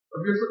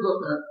 Rav Yitzchak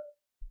Gutman,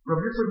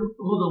 Rav Yitzchak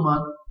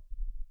Rudelman.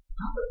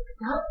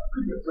 How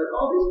could you put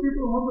all these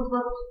people in one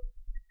perspective?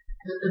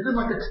 It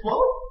didn't like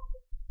explode?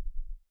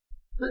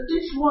 That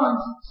each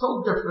one's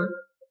so different,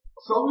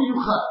 so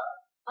miyuchad.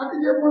 How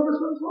can you have one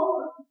person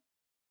smaller?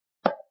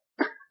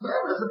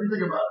 That's if you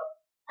think about it.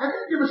 How can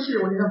you give a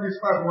shiur when you have these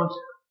five in one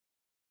shiur?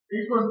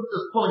 Each one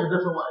is pulling a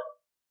different way.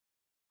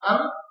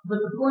 But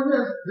the point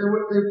is,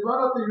 they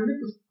brought out the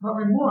uniqueness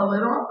probably more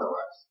later on to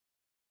us.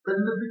 But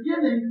in the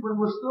beginning, when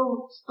we're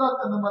still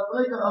stuck in the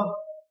madrega of,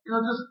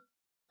 just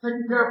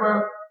taking care of our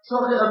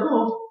tzorei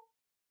aguf,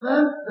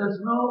 then there's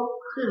no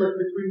chiluk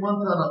between one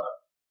to another.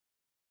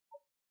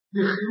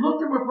 The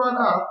chilukim were brought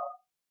out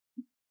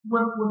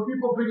when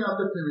people bring out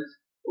their opinions.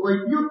 The way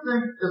you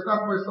think is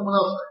not the way someone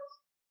else thinks.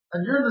 And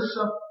you're in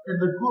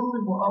the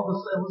gufim we're all the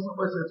same. Listen,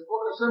 somebody says,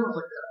 Baruch Hashem is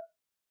like that.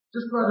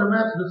 Just try to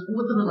imagine it's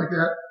within it like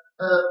that.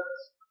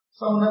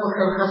 Someone else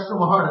has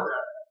from a heart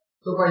attack.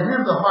 So by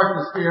him the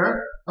heart is here,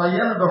 by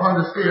Yana the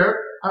heart is here.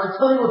 I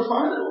tell you what's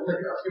fine, it will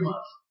take a few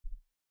months.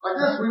 Like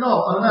this, we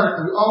know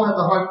automatically. We all have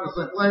the heart in the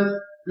same place.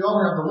 We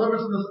all have the liver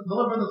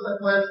in the same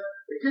place.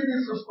 The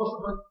kidneys are supposed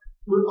to be.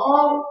 We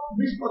all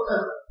mishpat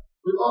effort.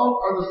 We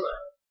all are the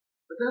same.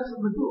 But that's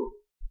in the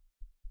group.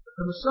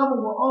 And the Shema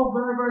were all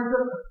very, very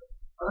different.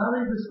 And how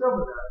do you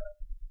discover that?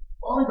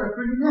 Only by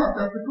bringing out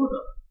that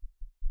Nekuda.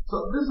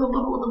 So this is a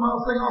little what the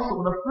Maharal saying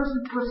also. When a person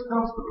first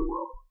comes to the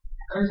world,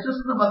 and he's just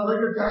in the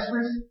madrega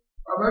gashmis,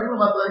 a regular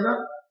madrega,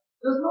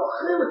 there's no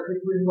chiluk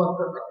between one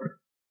and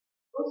another.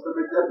 What's the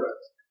big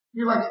difference?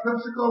 He likes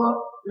Pepsi Cola,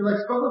 he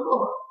likes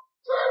Coca-Cola.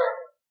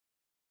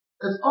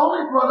 It's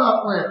only brought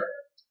up later.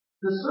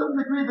 To a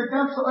certain degree, the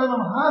Gamsa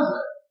Olam has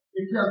it.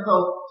 You can't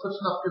tell such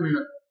enough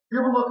community.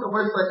 You have a look at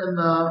where it's like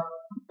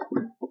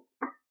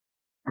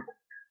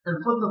in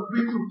footnote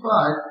 325,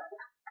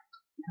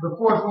 the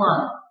fourth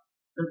line.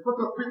 In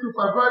footnote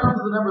 325, right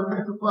under the number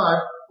 325, 1,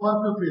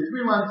 2, 3,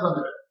 3 lines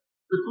under it.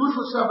 The Klush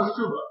of Shabbos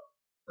Tshuva.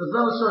 As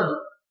well as Shona.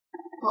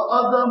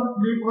 Adam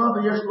Nivra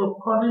v'yesh lo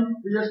panim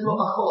v'yesh lo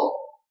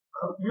achol.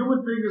 A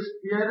human being is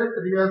created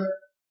and you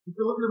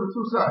can look at him on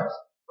two sides.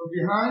 From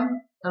behind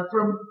and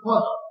from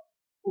bottom.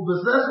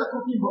 Ubezech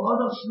ha'kukim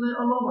ba'adam shnei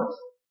alomas.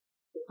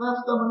 It's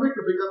not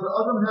Stamamika because the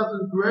Adam has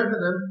engraved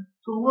in him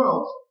two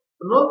worlds.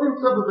 The Lord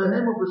himself of the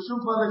Behem of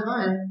B'shum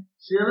Palechayim,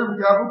 She'elim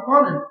Gavu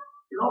Panim.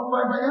 You don't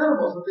find by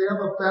animals that they have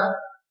a fat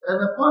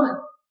and a panim.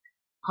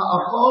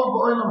 Ha'achol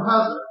ba'olam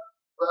hazeh.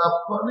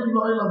 Ha'panim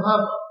ba'olam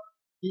hava.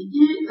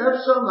 Yi'i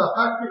efshar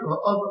la'hakir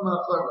ha'adam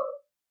ha'achara.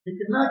 You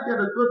cannot get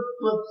a good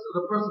glimpse of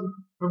the person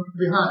from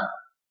behind.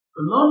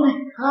 The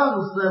lonely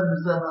calls them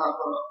mizem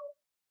ha'achara.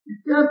 You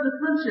can't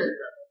differentiate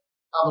them.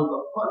 But the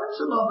panim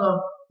shel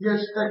adam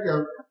yesh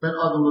tekel ben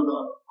adam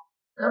l'adam.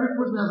 Every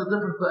person has a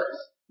different place.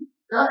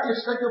 Kach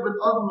yesh hekel ben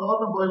adam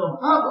le'adam b'olam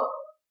haba.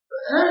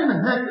 Ein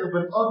hekel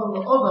ben adam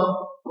le'adam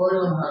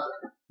b'olam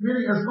haba.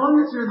 Meaning, as long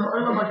as you're in the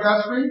olam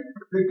hagashmi,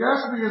 the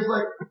gashmi is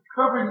like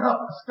covering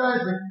up,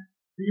 disguising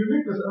the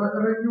uniqueness of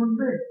every human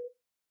being.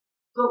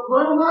 So,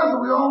 b'olam haba,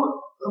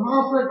 the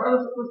Maharal says, why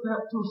does the person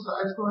have two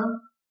sides to him?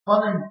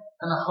 Panim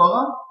and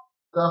achora.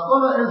 The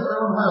achora is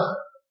olam haba.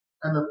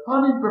 And the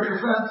panim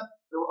represents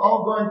that we're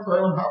all going to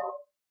olam haba.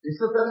 He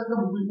said that's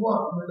because we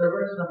walk in the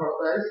direction of our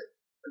face,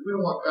 and we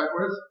don't walk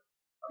backwards.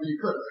 I mean, you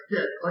could as a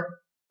kid. Like,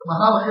 the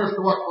Maharal is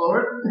to walk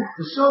forward,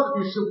 to show that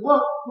you should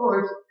walk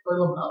towards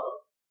olam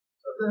haba.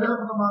 So, the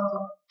help of the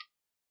Maharal.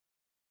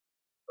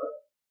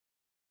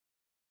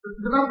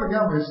 The Nafla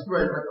Gamma is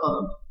great like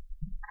others.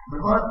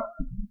 But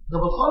the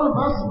B'chol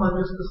Masaman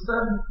used to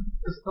send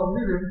his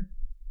Talmidim,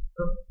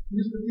 he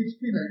used to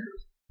teach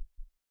teenagers.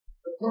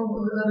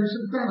 And he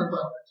should stand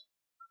about it.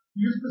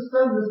 He used to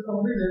send his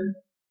Talmidim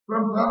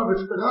from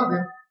Panovich to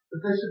Rabin that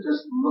they should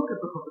just look at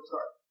the Chofetz.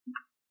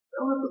 They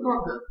don't have to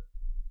talk to him.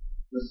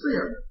 Just see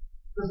him.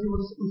 Because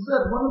he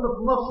said one of the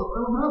bluffs of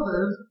Olam Haba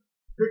is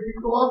that you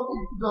go off,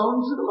 you go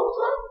and see the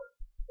Chofetz.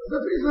 As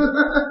if he's a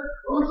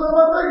Chofetz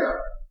Hadaya.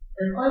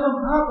 In Olam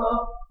Haba,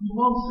 you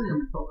won't see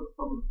him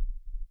Chofetz.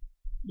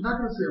 You're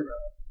not going to see him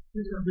there.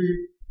 He's going to be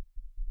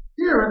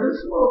here in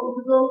this world.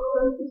 You can go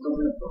and see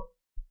him.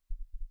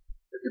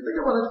 If you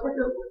think about it,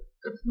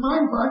 it's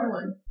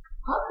mind-boggling.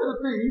 How could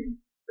it be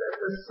that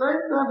at the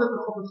same time that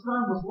the Chofetz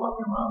was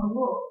walking around the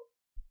world,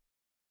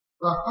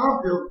 the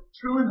Havdil,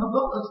 true in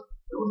Havdalas,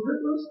 it was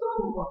Hitler and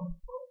Stalin walking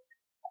the world.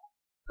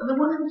 And they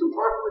weren't even too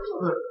far from each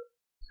other.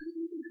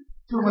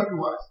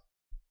 Geometry-wise.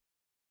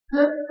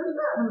 Head and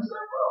that in the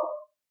same world.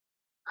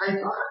 I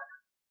thought.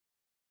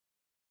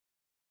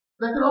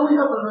 That can only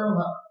happen in Olam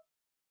Haba.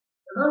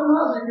 In Olam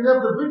Haba, you can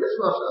have the biggest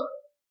Russia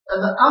and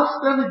the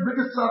outstanding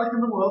biggest tzaddik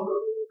in the world.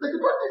 They can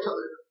work each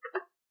other.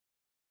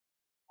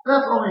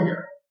 That's only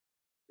here.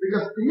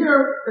 Because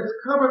here, it's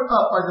covered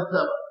up by the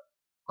Teva.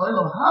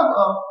 Olam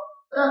Haba,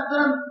 and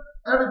then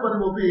everybody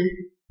will be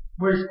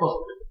where he's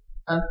supposed to be.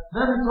 And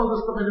then he told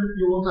us that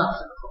you will not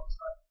see the Chofetz.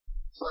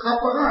 So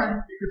Chaparayim,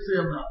 you can see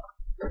him now.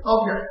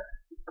 Okay.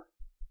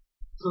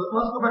 So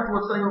let's go back to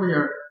what's saying over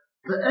here.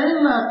 The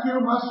Ein La'akir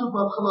Mashu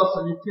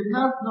B'Atchalasa. You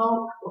cannot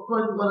know,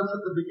 according to what it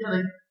said at the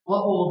beginning,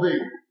 what will be.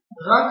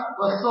 Rak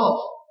Basof.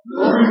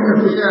 Only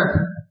at the end.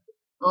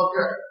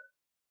 Okay.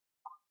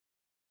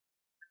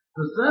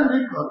 The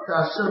Zendik of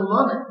Kasher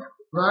Lonik,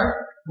 right?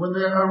 When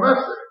they are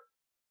arrested.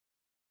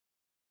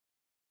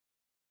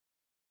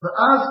 The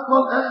Az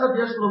Kol Echad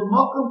Yesh Lo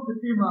Mokum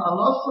Kifi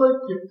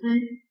Ma'alosoi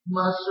Kifi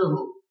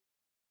Mashu.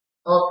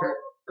 Okay.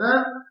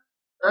 Then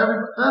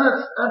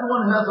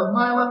everyone has a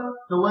mila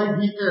the way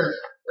he is.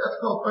 That's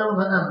called Olam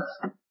Ha'emes.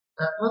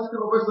 Let's get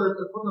over to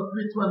the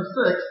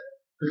 326.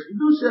 The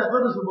Chidush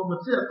HaAvodas of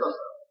Matziat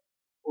Tasa.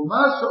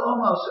 Umar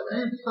she'omar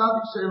she'ein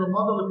tzadik she'elu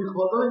model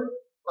lebichodoi,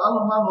 ba'al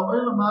omar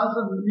ha'olam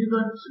ha'azan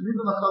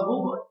shemidon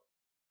ha'chavuboi.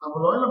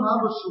 אבל Olam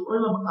Haba שהוא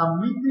Olam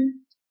אמיתי,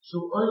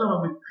 שהוא Olam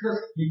המתחס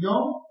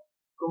היום,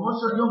 כמו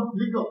שהיום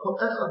ליגו כל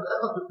אחד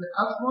בפני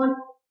עצמוי,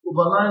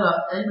 ובלילה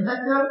אין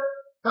הקר,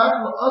 כך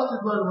לא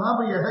עשית Olam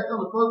Haba יהיה הקר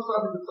לכל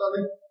צדיק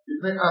וצדיק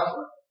בפני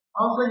עצמוי.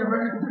 I'm saying a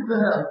very interesting to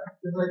have.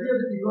 This idea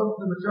that you go to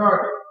the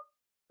majority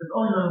is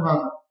only Olam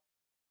Haba.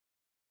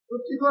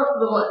 But you go to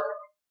the light.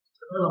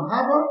 Olam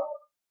Haba,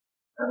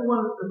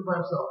 everyone is by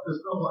himself.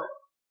 There's no light.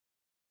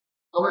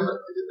 Always,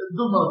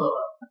 do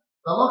Malabara.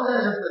 The halacha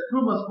is that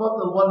Truma is bought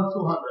to 1 to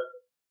 200.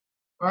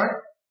 Right?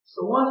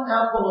 So 1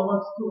 apple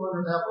amongst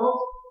 200 apples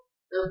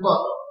is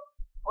butter.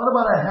 What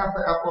about a half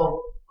an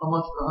apple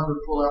amongst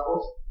 100 full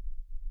apples?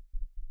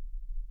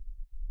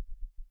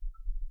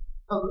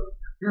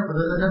 Yeah, but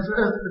the answer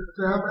is, if it's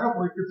a half an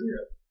apple, you can see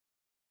it.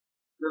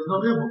 There's no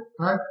evil,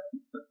 right?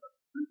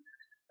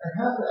 A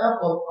half an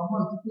apple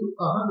amongst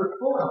 100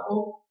 full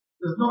apples,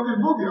 there's no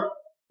evil here.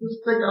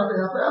 Just take out the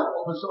half an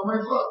apple and show my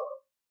love.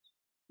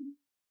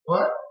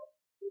 What?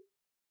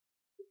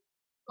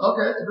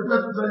 Okay, it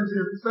depends on how you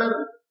see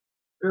it.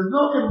 There's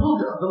no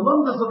illugia. The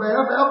lumdus of a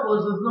half apple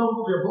is there's no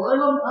illugia. For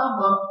Olam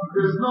Haba,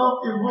 there's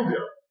no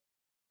illugia.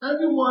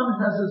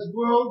 Everyone has his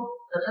world,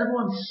 and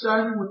everyone's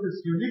shining with his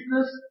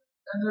uniqueness,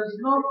 and there's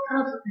no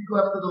concept you go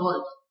after the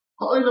light.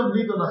 Ha'olam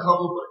nidon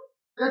ha'chavubay.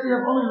 That you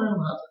have only Olam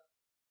Haba.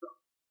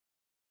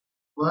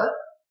 What?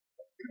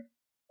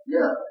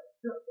 Yeah.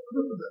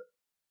 Look at that.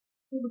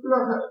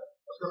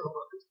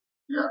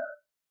 Yeah.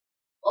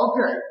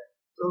 Okay.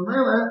 So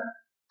Mele,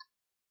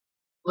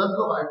 let's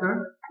go back there.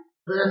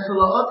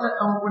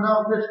 We're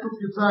now on page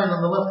 59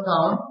 on the left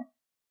column.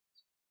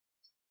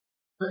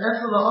 The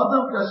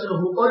Adam kasher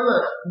hu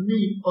oilech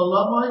mi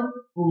olamai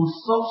hu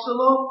sof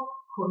shelo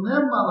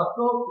konem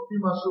malato k'ti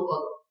mashu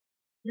olam.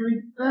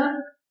 Meaning then,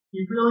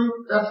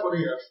 that's what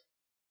he is.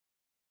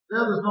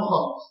 There's no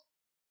challenge.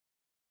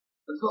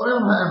 It's the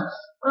Olam Ha'emes.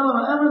 Olam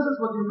Ha'emes is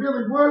what you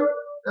really were,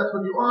 that's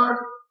what you are,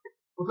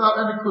 without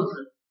any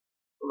kutzim.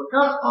 So the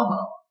Kach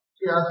Omar,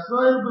 ki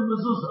asoil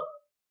b'mezuzah.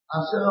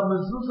 Asher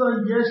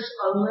mezuzah yesh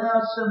alei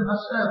Hashem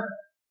Hashem.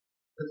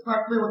 It's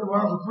not clear what the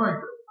Maharal is referring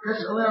to.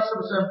 Yesh Alei Hashem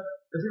Hashem,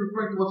 is he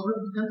referring to what's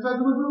written inside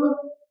the mezuzah?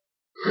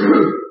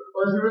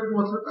 Or is he written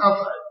what's written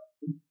outside?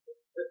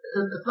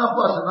 It's not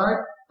Pasha,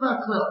 right? It's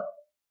not clear.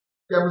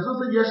 Yeah,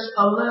 mezuzah Yesh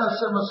Alei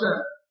Hashem Hashem.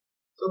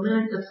 So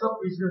meaning it's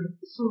something he's going to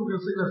assume we're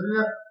going to see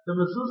this. The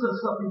mezuzah is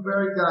something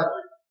very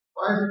godly.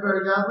 Why is it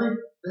very godly?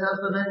 It has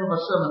the name of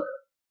Hashem in it.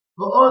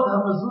 V'od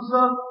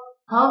ha-mezuzah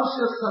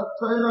Parshas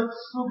HaTorah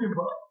Ksuvim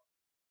Ba.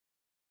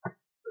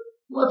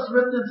 What's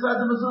written inside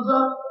the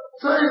mezuzah?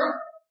 Torah.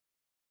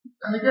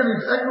 And again,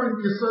 he's echoing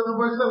the Yisrael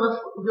verse.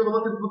 Let's give a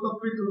look at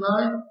Footnote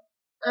 3-9.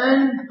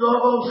 Ein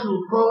Dovo Shu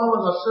Koro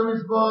and Hashem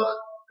Yisborach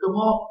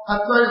Kemo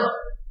HaTorah.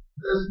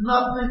 There's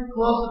nothing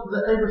closer to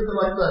the Eibush than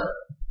like that.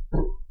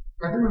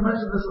 I think we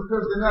mentioned this on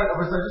Thursday night,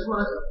 but I just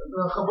want to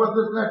chabur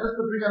this night just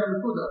to bring out the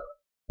Nekuda.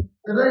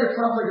 Today it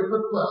sounds like a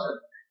good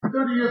question.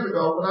 30 years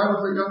ago, when I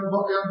was a young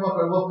buck, it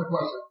wasn't a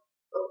question.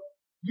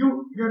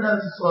 You're in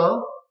Eretz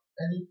Yisrael,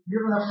 and you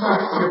don't have time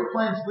to see your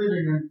planes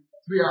leaving in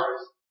 3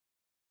 hours.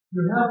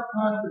 You have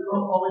time to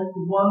go only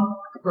to one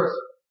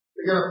person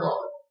to get a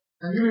block.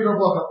 And you need a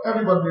block.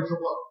 Everybody needs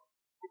a block.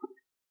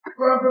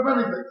 For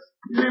many things.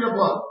 You need a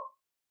block.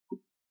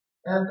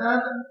 And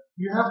then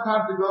you have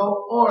time to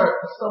go, or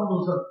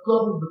someone who's a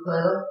good with the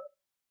Torah,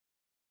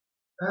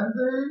 and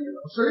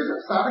I'm sure he's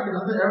ecstatic in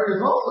other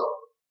areas also.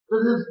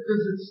 But his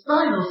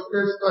stylus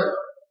is Torah.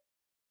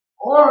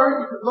 Or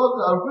you could go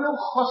to a real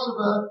choshev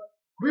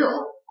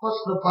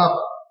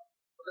baba.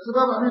 It's a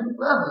baba, I mean,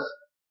 Rabbis,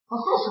 a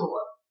choshev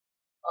one.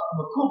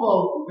 Makubal,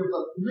 who gives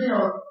us the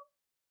meal,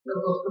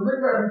 gives us the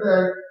mikvah every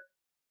day.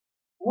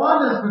 One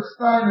is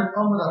Mitzvah and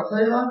Omer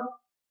HaTorah,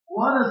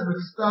 one is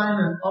Mitzvah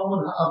and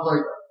Omer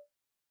HaAvodah.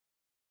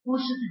 Who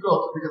should you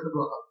go to get the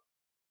bracha?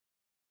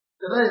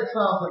 Today it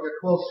sounds like a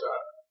close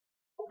shot.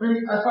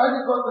 Meaning, if I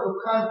could go to the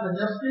Chaim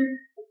Kanievsky,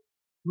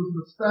 who's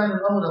Mitzvah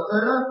and Omer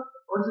HaTorah,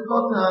 or to go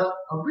to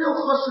a real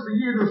choshev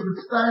yid who's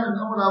Mitzvah and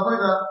Omer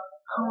HaAvodah,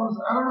 I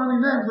don't know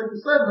any names, like you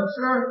said, but I'm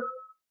sure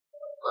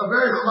a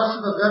very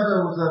choshev Rebbe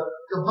who's a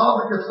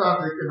Gavaldik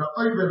Tzaddik and a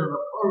Oivin and a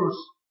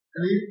Porush,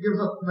 and he gives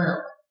us the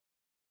mail.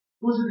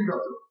 Who should he go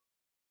to?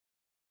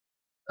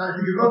 Now, if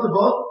you could go to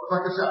both,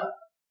 like a shot.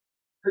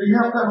 But you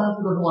have time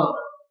only to go to one of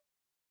them.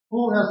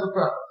 Who has the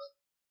preference?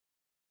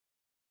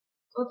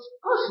 So it's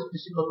Pashut, you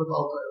should go to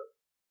both of them.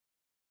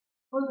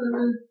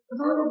 It's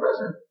not a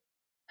question.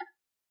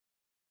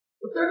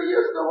 But 30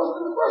 years ago, it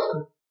wasn't a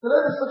question.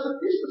 Today, there's such a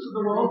peace in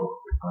the world.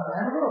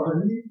 I don't know, but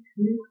he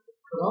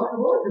developed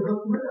the world, he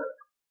built the man.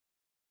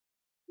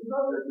 He's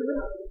not very good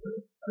at it.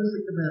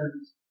 Basic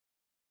commandments.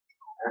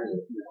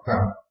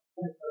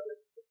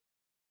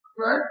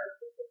 Right?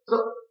 So,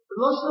 the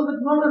Lashon of the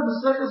Gemara, the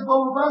Sefer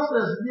Bava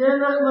Basra says,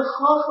 Yelech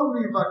lechacham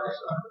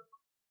livakasha.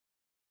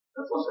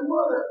 That's what's in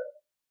there.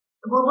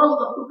 The Bava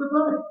Basra took the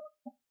time.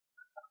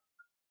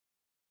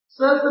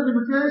 Says that the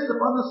Mikhail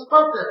upon the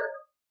spot there.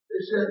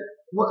 They said,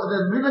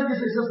 the minhag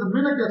is, it says the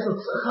minhag gets a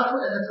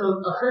achel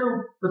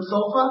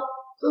b'tzofa.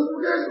 Says the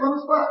Mikhail on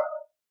the spot.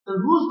 Then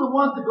who's the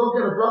one to go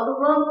get a brother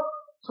from?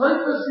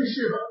 Toifes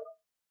Yeshiva.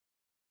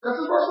 That's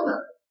his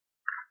Lashon.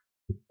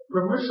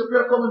 Rav Moshe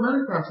Shapiro told me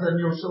many times that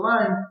in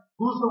Yerushalayim,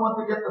 who's the one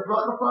to get the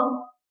bracha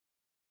from?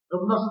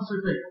 Rav Nosson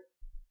Tzvi.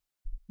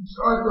 You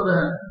should always go to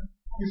him.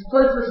 He's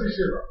Toifes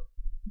Yeshiva.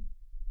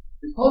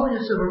 He's holding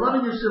Yeshiva,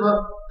 running Yeshiva.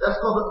 That's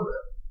called the.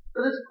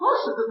 But it's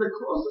Pasha that the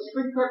closest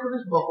thing to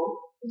HaKadosh Baruch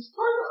Hu is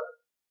Torah.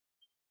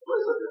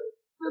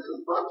 This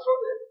is Bob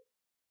Shulman.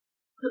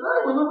 Today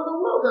we live in a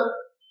world that,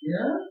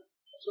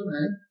 what's your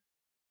name?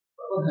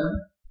 Follow him.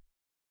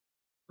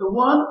 The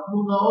one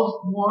who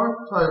knows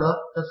more Torah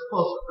is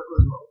closer to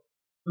HaKadosh Baruch Hu.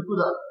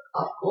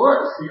 Of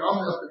course, he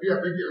only has to be a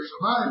big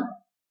Yerushalayim.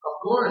 Of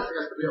course, he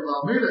has to be a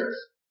Balmidas.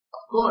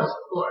 Of course.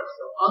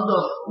 So,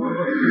 Andos,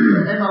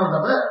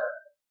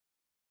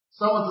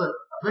 someone's a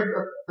big,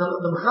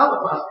 the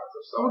Maharal class.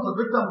 If someone's a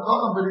big time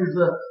Chacham, but he's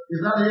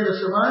not a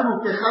Yerushalayim,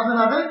 okay, Chazan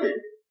Aveki.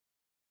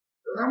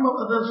 The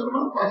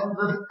Shulman class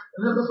says,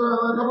 and this is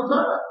a double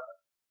Torah.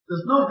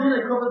 There's no din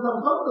a cover double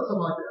Torah or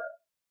something like that.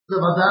 The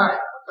Vadai.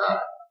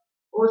 But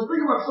we're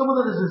speaking about someone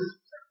that is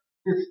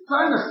his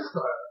kindness is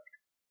Torah.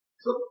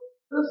 So,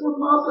 that's what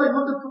Maharal says,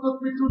 look at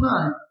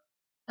 329.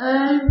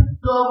 Ein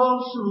Dovo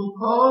Shu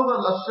Kol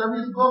Al Hashem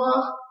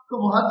Yisborach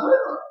Kemo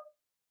HaTorah.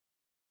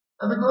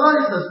 And the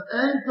Gemara says,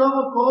 Ein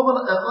Dovo Kol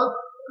Al Echad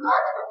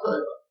Rak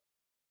HaTorah.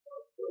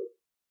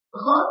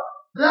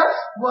 That's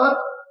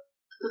what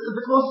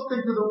the closest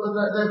thing to the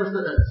Eibush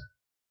there is.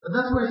 And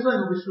that's what he's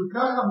saying. We should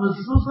come on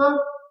mezuzah.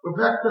 We're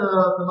back to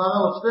the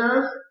Maharal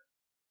upstairs.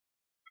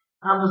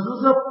 On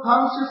mezuzah,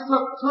 Parshas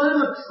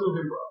HaTorah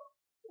Ksuvim Ba.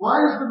 Why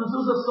is the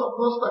mezuzah so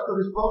close to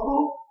HaKadosh Baruch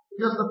Hu?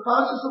 Because the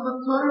Parshas of the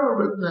Torah are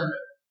written in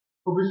it.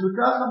 But we should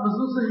come on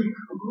mezuzah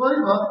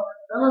Hikloiva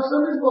and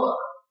Hashem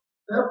Yisborach.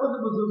 Therefore, the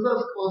mezuzah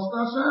is close to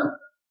Hashem.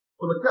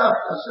 For the Kaf,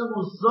 Hashem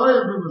was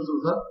zoyer in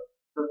mezuzah.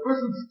 The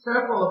person's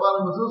careful about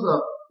a mezuzah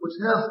which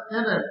has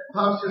in it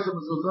Parshas of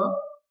mezuzah.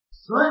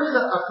 Zoyer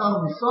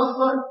achal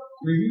misasai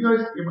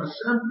lihiyos im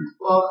Hashem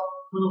Yisborach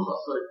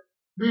menuchasai.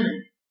 Meaning,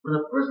 when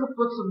a person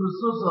puts a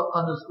mezuzah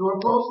on his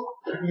doorpost,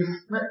 he is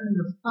smitten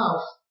his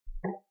house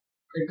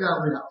a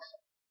godly house.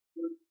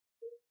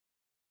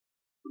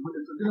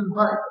 It's a good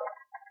invite.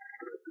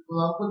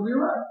 Well, would be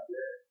right.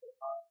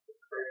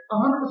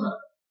 100%.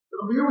 So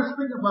we always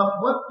think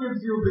about what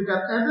gives you the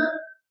Gan Eden,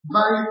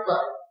 bayit.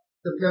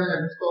 The Gan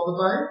Eden is called the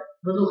bayit,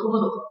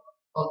 menucha.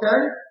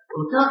 Okay?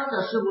 וכך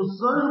כאשר הוא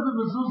זוהר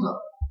במזוזה,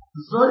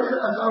 זוהר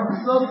אדם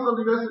סוף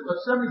ללגוס את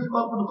השם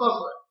יזבח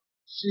מנוחוסו,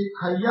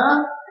 שהיה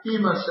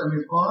עם השם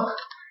יזבח,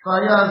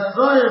 והיה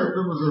זוהר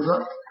במזוזה,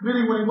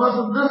 meaning when he was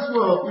in this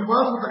world, he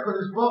was with the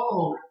Kodesh Baruch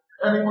Hu,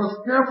 and he was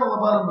careful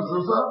about a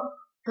mezuzah,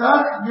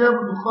 כך יהיה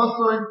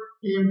מנוחוסו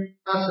עם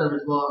השם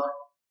יזבח.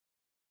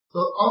 So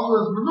also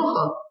his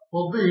menucha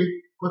will be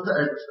with the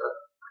Eibishter.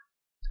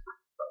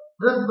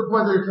 This is the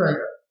point that he's saying.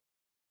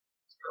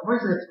 When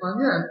we say it's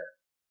Manyan,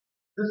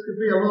 this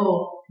could be a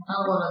little, I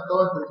don't want to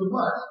go into too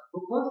much, but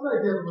what's the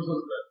idea of a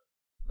mezuzah?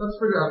 Let's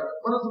figure out,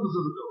 what does a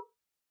mezuzah do?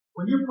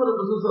 When you put a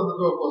mezuzah on the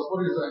doorpost,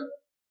 what are you saying?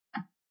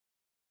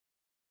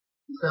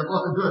 You say, I'm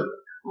looking good.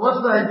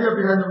 What's the idea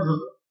behind the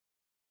mezuzah?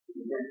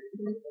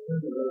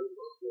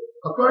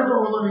 According to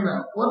what we're learning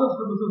now, what does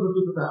the mezuzah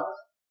do to the house?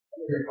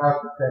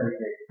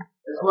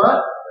 It's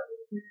what?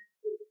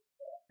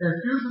 It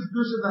infuses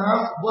Kedusha in the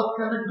house. What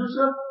kind of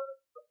Kedusha?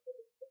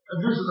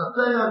 Kedusha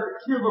Zatayah, the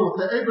Kiva,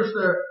 with the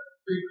Eibishter,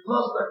 being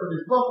close to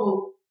Kodesh Baruch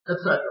Hu,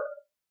 etc.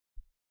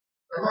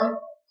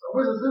 So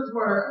since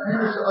we're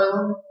Hamish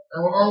Island and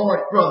we're all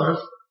like brothers,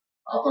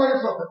 I'll tell you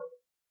something.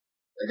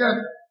 Again,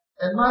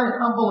 in my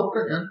humble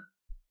opinion,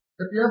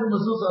 if you have a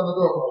mezuzah on the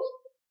doorpost,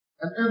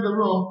 and in the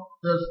room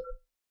there's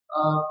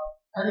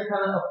any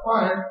kind of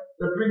appliance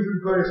that brings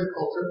in various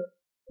culture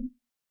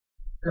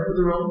into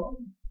the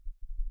room,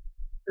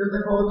 isn't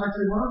it called an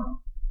oxymoron?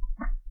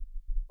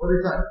 What do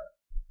you think?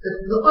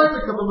 It's the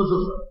object of a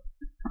mezuzah.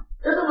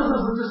 If a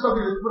mezuzah is just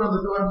something that's put on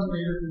the door and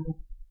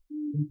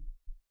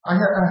I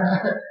have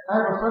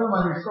a friend of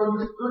mine who's so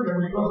used to doing it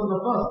when he goes to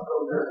the bus.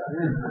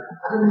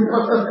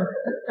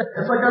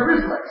 It's like a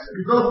reflex.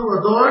 He goes through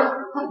a door.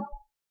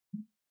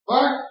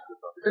 But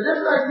the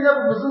different idea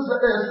of a mezuzah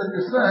is that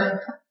you're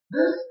saying,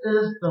 this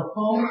is the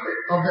home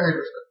of the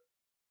Eibishter.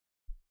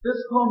 This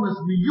home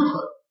is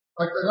miyuchad.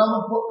 Like the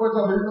Rambam points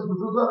out what this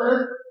mezuzah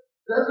is,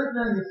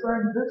 designating, he's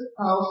saying this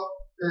house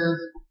is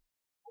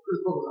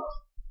this house.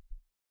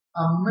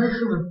 I'm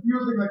making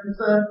infusing, like you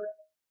said,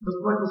 Mr.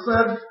 Michael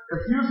said,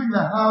 infusing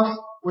the house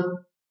with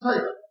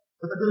tape,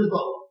 with a good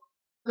bowl.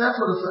 That's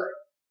what it's saying.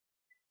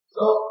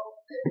 So,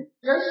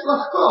 yesh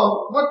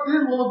lachkol, what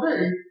din will it be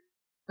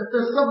if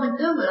there's something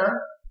in there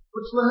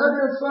which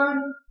Lehedia is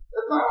saying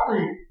it's not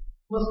only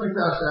listening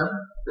to Hashem,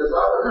 there's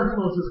other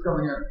influences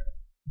coming in.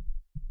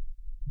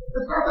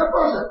 It's not that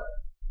bullshit.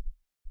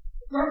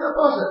 It's not that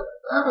bullshit.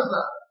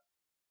 Emphasize.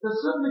 There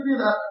shouldn't be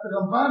that. The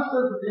Ramban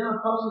says at the end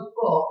of Parshas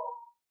Bo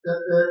that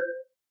the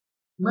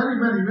many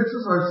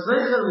mitzvahs are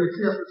zeicher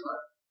l'yitzias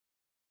Mitzrayim.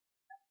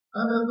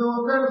 And then the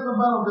famous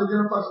Ramban of the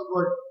end of Parshas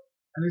Bo,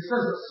 and he says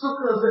that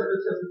Sukkah is zeicher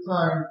l'yitzias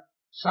Mitzrayim,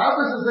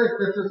 Shabbos is zeicher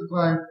l'yitzias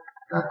Mitzrayim,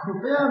 that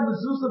Kuvei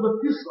mezuzah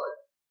b'Tisrei,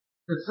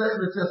 it's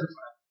zeicher l'yitzias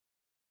Mitzrayim.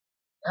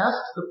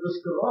 Asks the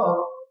Brisker Rav,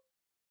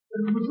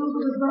 and the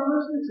mezuzah is not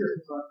mentioned l'yitzias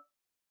Mitzrayim.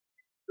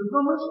 There's no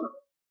mention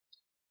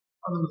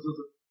on the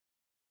mezuzah.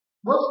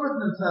 What's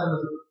written inside the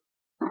mezuzah?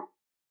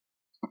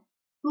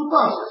 Two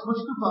pashas.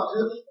 Which two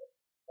pashas?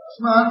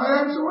 Shema and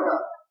Mayim Shemaya.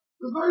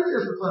 There's no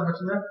Yitzias Mitzrayim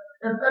mentioned there.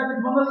 In fact, the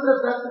Gemara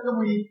says that's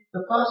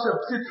the pasha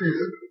of Tzitziz,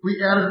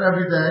 we add it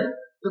every day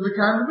to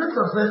become the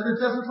mitzvah. Says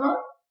Yitzias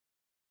Mitzrayim.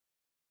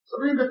 So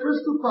I mean, the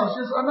first two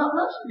pashas are not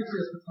mentioned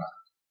Yitzias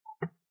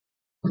Mitzrayim.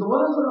 So what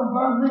does the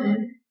Ramban mean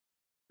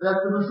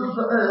that the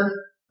mezuzah is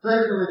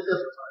Zeicher Yitzias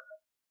Mitzrayim?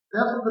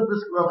 That's what the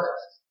Brisker Rav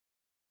asks.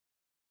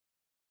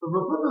 The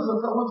Rav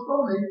once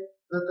told me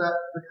that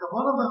the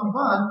Kavanah of the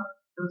Ramban,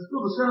 and it's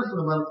still the Sheretz of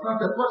the Ramban, it's not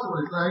that much of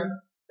what he's saying,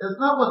 it's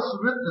not what's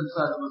written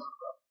inside the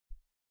mezuzah.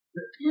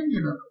 The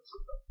Indian of the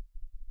mezuzah.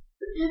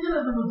 The Indian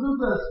of the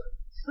mezuzah is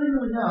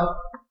singling out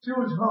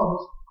Jewish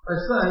homes by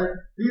saying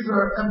these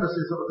are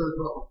embassies of the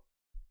world.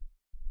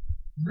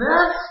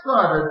 That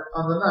started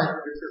on the night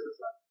of Yitzias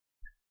Mitzrayim.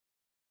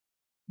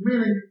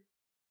 Meaning,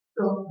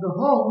 the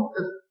home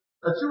is,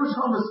 a Jewish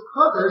home is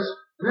Kodesh,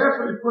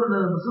 therefore you put it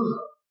in a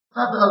mezuzah.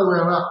 Not the other way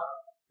around.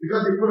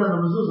 Because you put it in a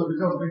mezuzah, it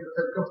becomes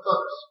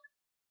Kodesh.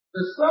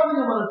 There's something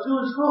about a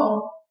Jewish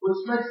home which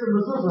makes the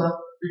mezuzah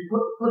be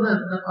put in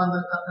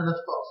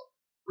its post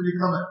when you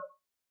come in.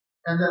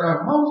 And that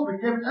our homes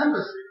became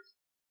embassies,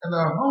 and that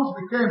our homes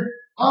became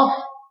off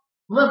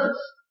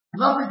limits,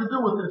 nothing to do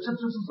with the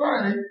Egyptian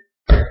society.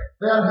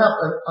 That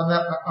happened on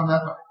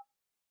that night.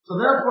 So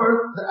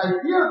therefore, the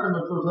idea of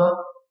the mezuzah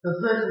is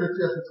Zeicher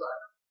Yitzias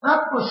Mitzrayim,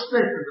 not push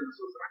state in the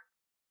mezuzah.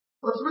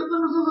 What's written in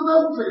the mezuzah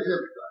doesn't say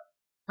Yitzias Mitzrayim.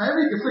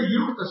 Maybe you can say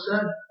Yichud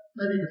Hashem,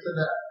 maybe you can say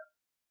that.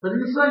 But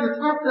he's saying it's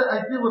not the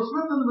idea what's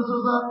written in the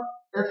mezuzah,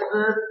 it's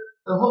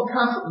the whole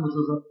concept of the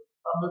mezuzah.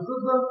 A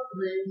mezuzah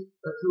means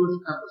a Jewish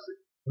embassy.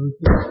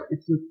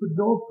 It's a good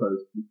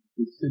doorpost, which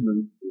is similar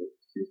to the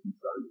Yitzias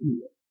Mitzrayim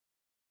anyway.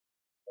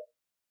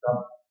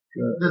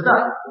 The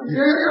dot.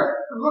 Yeah.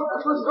 Look,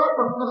 that's where it's starting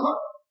from.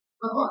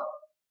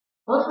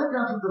 What's the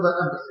concept of an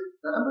embassy?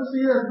 The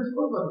embassy is, we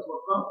spoke about this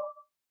one, no?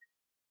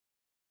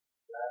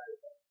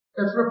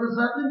 It's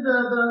representing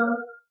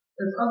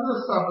it's under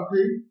the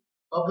sovereignty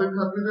of the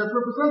country that's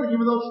representing,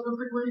 even though it's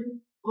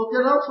physically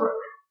located elsewhere.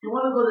 You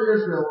want to go to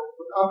Israel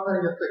without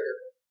paying a ticket.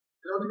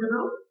 You know what you can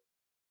do?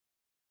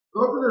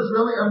 Go to the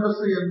Israeli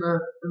embassy in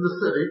the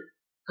city,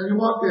 and you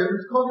walk in,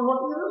 it's called you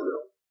walking in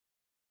Israel.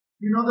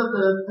 You know that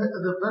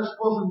the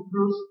vegetables and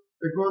fruits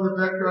that grow in the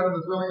backyard of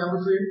the Israeli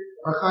embassy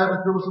are chayav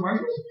and fruits and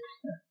mangoes?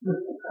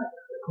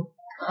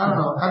 I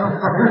don't know.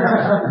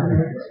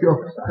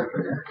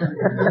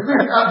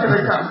 After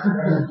they come.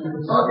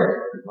 Okay.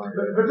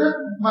 But this,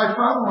 my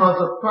father was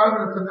a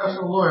private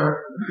international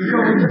lawyer. He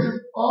told me this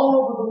is all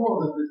over the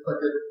world is this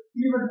like it.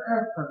 Even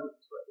Arab countries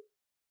is like it.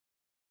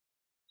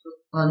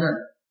 Amen.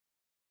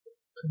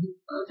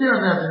 Here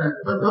and there.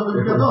 But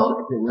you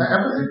know,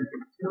 everything,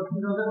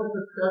 you know, that was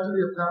the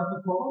tragedy of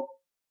Jonathan Paul.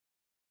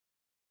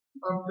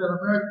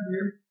 That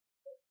American,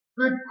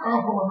 big,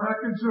 powerful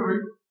American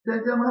jury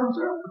can't get him out of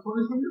jail for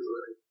 20 years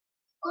already.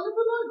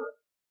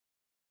 Unbelievable.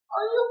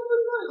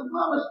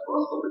 Mama is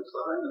supposed to be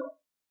signed up.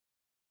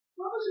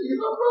 Mama, he's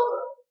our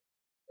brother.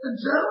 In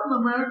jail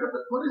in America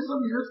for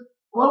 20-some years,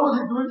 what was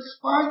he doing?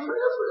 Spying for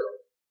Israel.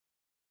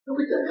 And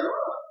we can't get him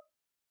out.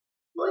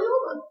 Well,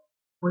 human.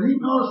 When he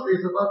noticed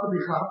he's about to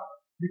be caught,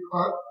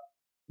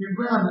 he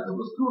ran, it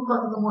was 2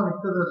 o'clock in the morning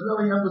to the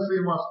Israeli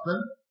embassy in Washington,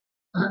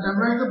 and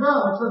rang the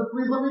bell and said,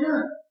 please let me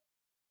in.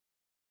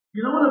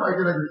 You know what am I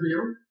going to do for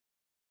you?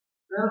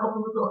 They had to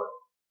open the door.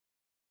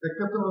 They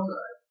kept him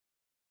outside.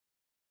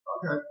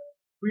 Okay.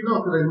 We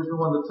know today who's the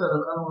one that said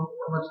it. I don't know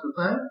how much to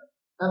say.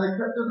 And they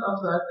kept him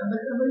outside, and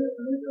they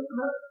kept him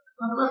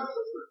on the rest of the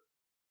system.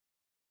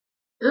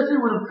 If he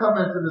would have come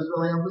into the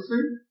Israeli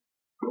embassy,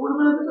 it would have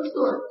been a different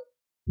story.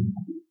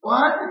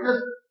 Why? Because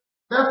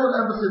that's what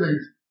embassy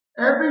means.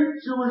 Every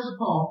Jewish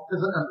home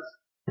is an embassy.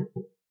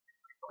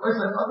 Like I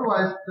said,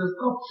 otherwise, there's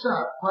no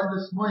shot. Why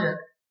this moyet?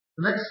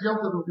 The next Yom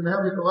Tov we can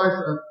have Nikolai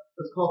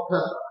it's called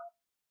Pesach.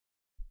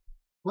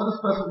 What does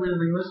Pesach mean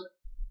in English?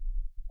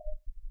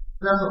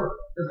 Passover.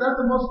 Is that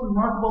the most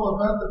remarkable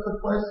event that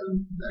took place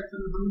in the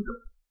Exodus of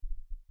Egypt?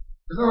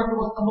 Is that like the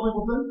most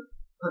unbelievable thing?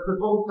 That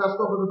the gold passed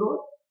over the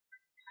door?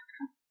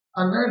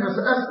 A name is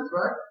the essence,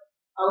 right?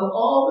 Out of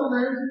all the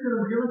names you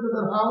could have given to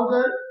that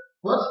holiday,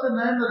 what's the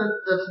name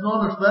that's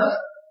known as best?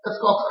 It's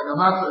called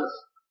Chagamatris.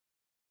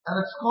 And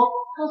it's called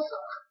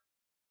Pesach.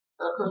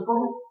 That the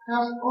gold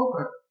passed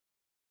over.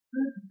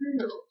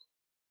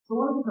 So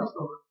what did he pass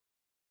over?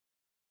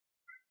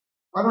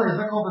 By the way, is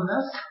that called the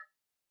nest?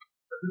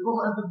 The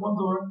gold entered one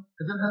door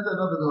and then entered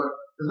another door.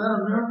 Is that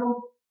a miracle?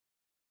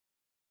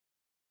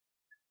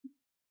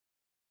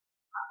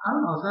 I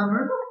don't know. Is that a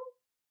miracle?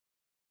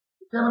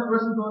 Can a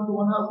person go into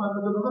one house and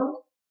enter another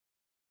house?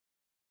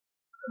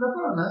 That's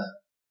not a mess.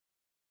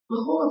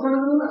 The whole is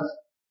not even a mess.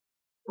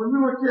 When we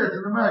were kids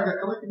in America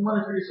collecting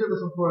money for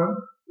yeshivas and Purim,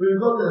 we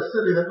would go to a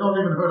city that no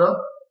one even heard of,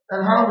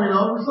 and how do we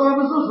know? We saw a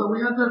mezuzah. We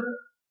entered.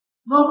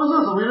 No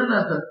mezuzah. We didn't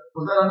enter.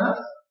 Was that a mess?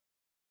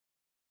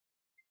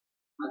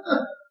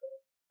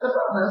 That's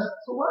not a mess.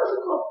 So why is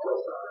it called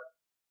Pesach?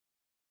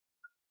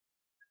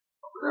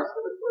 That's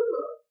the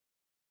Mitzvah.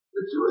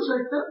 The Jewish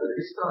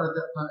identity started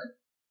that night.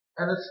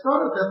 And it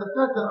started at the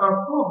fact that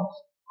our homes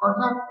are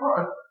not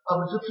part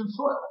of Egyptian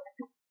soil.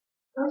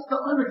 That's the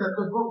limit that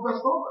the book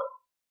passed over.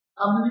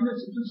 I'm in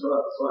Egyptian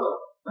soil.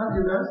 Not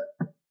you guys.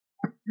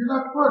 You're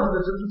not part of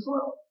the Egyptian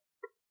soil.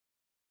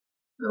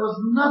 There was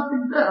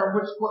nothing there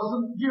which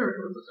wasn't geared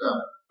for the Hashem.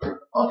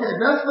 Okay,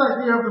 that's the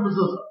idea of the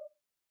mezuzah.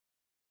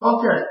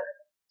 Okay,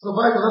 so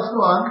Bible, let's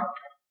go on.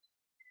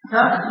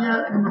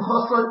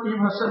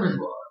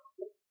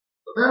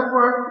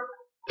 Therefore,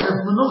 if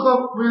menucha,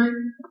 meaning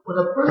when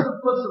a person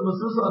puts a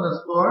mezuzah on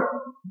his floor,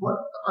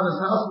 on his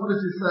house, what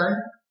does he say?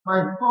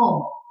 My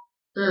home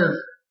is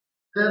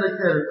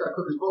dedicated to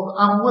HaKadosh Baruch Hu.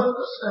 I'm with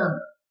Hashem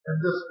in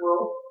this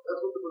world. That's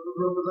what the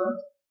mezuzah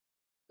represents.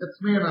 It's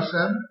me and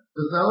Hashem.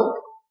 The Zel.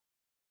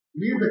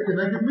 Mida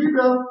connected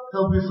Mida.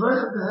 He'll be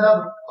zeichet to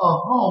have a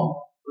home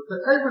with the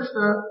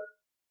Eibishter,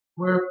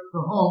 where the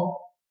home,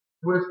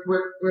 which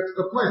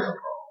the place of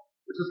home,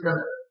 which is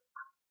Gan Eden.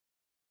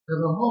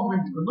 There's a home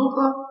means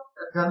menucha,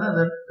 and Gan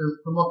Eden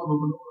is the mokum of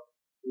menucha.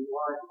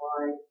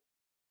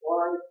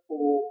 Why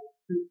for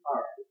 2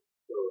 parts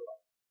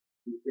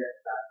you get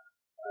that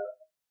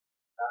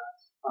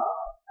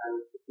and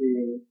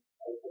being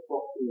a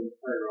boxing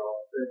player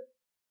of this?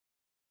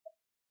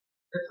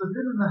 It's a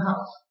din in the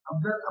house. I'm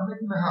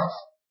making the house.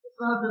 It's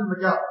not a din in the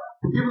gap.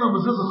 Even though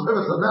mezuzah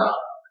is now,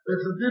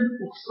 it's a din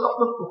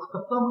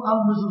uchtatam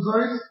al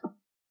mezuzahs.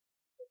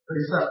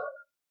 They said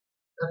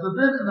it's a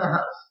din in the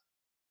house.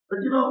 But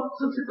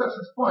since you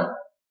touched this point,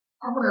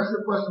 I'm going to ask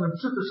you a question in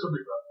Pshita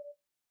Shamika.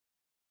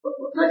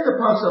 Take the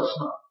parasha of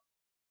Shema.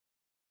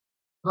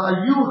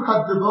 Va'ayu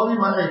had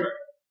devorim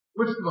ha'evet.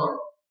 Which devorim?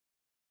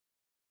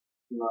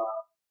 Shema.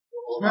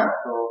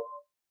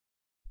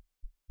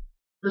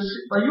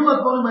 והיו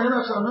הדברים האלה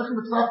אשר אנכי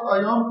מצוות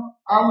היום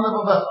על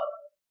לבביך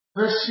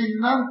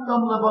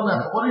ושיננתם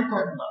לבניך. What are you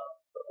talking about?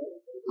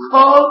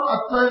 כל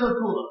התורה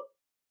כולה.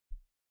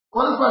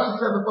 What does Rashi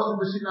say in the Pasuk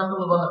B'Shinat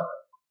Levanecha?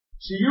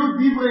 Shiur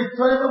divrei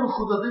Torah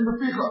mechudadim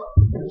beficha.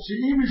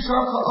 She'im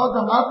yishalcha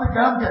adam ad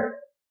legamgen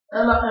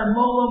ela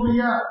emor lo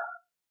miyad.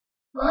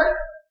 Right?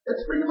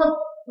 It's bringing up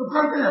the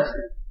context.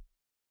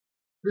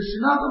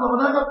 B'Shinat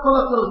Levanecha kol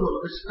HaTorah kula.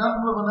 B'Shinat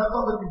Levanecha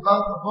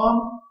v'tiblat avon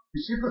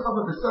v'shivtecha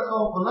v'besecha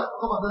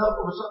v'lecha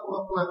v'aderecha v'shach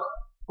v'lecha.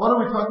 What are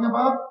we talking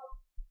about?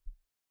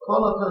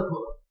 Kol HaTorah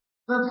kula.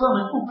 Then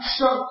something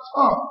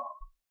ukshatam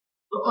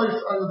the ois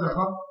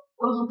aladecha.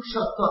 What is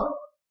ukshatam?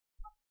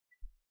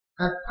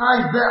 And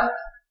tie it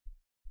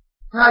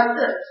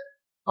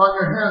on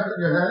your hands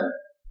and your head.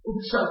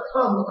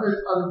 Ukshatam the ois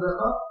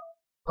aladecha.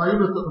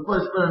 Vayulet the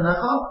place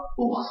berenecha.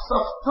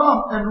 Uksaftam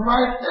and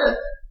write it.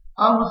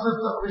 Look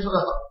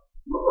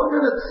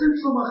at it,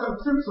 Tzimtzum achar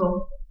Tzimtzum,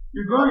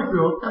 you're going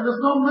through, and there's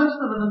no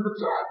mention of it in the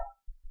chat.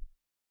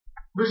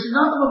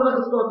 B'Shinat Levanecha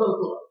is Kol HaTorah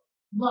Kula.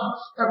 Much,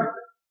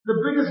 everything. The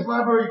biggest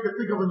library you can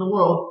think of in the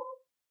world,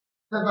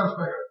 10 times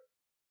bigger.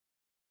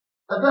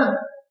 And then,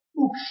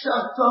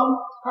 Ukshatam,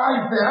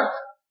 tie that,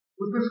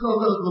 with this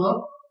Kol HaTorah Kula,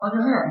 on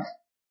your hands.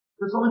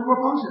 There's only 4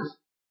 functions.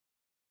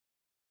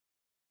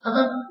 And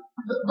then,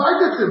 by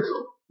the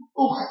Tzimtzum,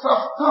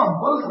 Uksaftam,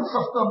 what does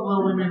Uksaftam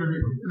literally mean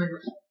in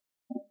English?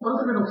 What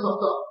does it mean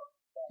Uksaftam?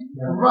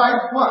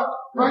 Write what?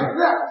 Write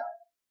that.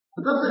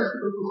 It doesn't say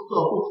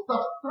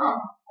Uksaftam.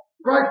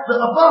 Write the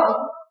above.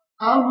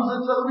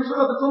 That's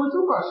only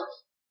 2 pashas.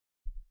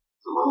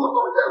 So look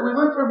over there. We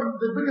went from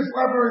the biggest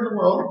library in the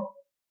world,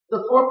 the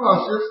 4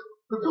 pashas,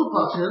 the 2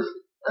 pashas,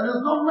 and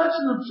there's no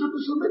mention of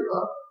Shuta Shalika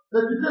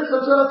that you did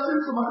such a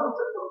Tzimtzum achar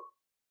Tzimtzum.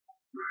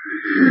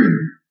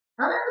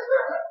 How do you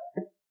understand that?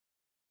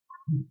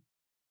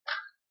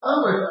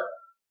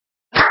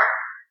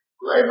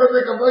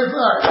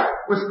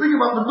 We're speaking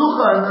about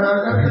Menucha and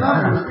everything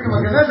else. We're speaking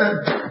about Gan Eden,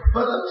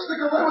 but let's stick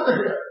away with it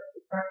here.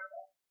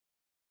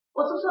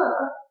 What's the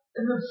shot?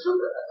 And the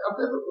Shuta,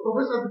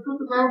 the truth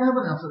is I don't have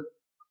an answer.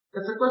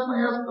 It's a question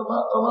I asked a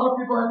lot of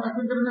people, and I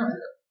couldn't get an answer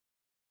yet.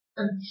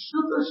 And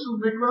Shuta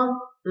Shumikra,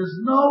 there's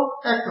no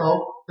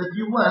echo that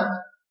you went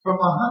from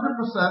 100%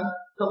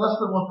 to less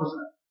than 1%.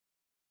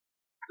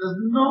 There's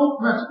no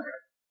mention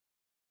here.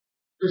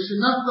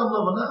 B'Shinat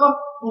Levanecha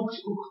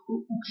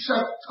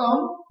ukshatam,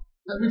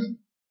 that means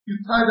you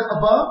tie the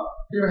above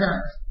to your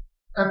hands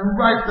and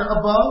write the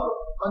above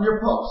on your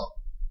post.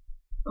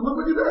 And look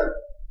what you did.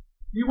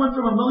 You went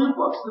from 1,000,000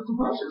 books to 2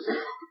 pashas.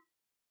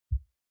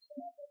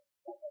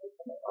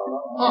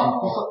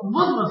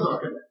 Muslim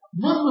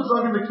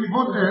talking, the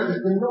kibun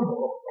is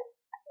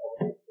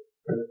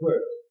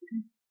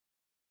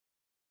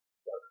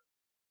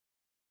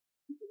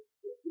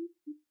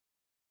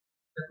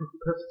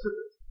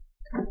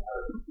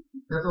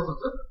that's also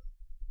different.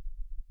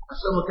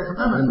 Hashem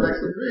L'Kechanam is next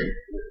to 3.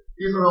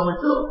 These are only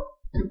 2.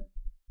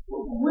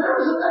 Where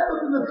is it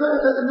echoed in the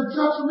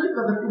Pshat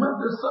Shemikah that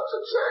there's such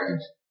a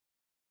change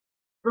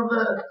from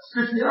the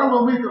Sifnei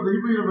Lomit of the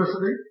Hebrew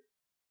University?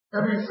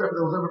 Every Sefer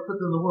that was ever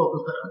printed in the world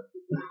was there.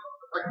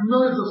 Like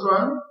millions of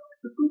Svarim,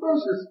 the 2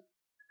 pashas.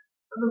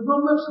 And there's no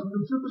mention in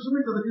the Sifnei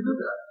Shemikah that he did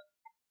that.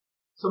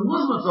 So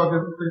Muslims are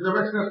the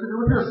direction has to do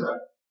with your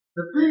set.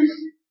 That these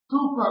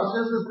 2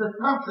 pashas is the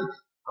concept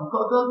of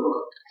Kol HaTorah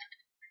Kula.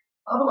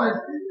 Otherwise,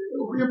 it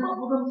will be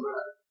impossible to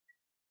understand.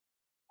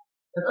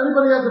 If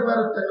anybody has a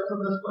better take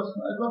from this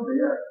question, I'd love to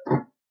hear.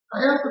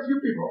 I asked a few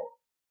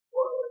people,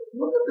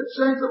 look at the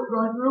change that we're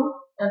going through,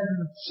 and in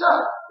the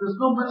chat,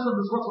 there's no mention of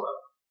this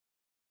whatsoever.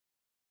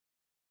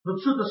 The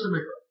Pshuta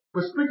Shemikah.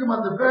 We're speaking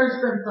about the very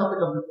same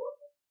topic of before.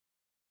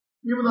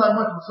 Even though I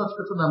went with such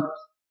good numbers.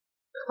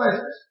 But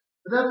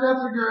that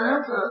answer your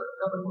answer,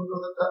 the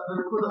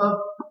Nekuda of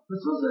the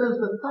Susa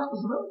is the top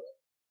is relevant.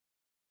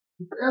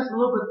 You can ask a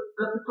little bit,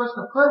 that's the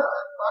question of Pera.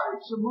 Why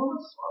Shimon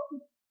is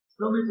swapping?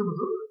 Still needs a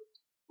Mazur.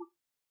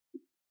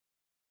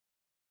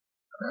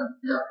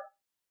 Yeah.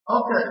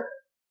 Okay.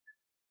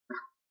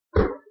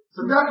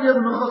 So that here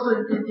the Menucha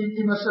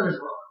in Hashem is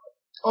well.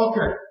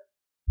 Okay.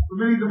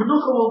 Meaning the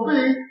Menucha will be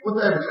with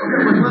the Evish.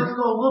 Okay, but let's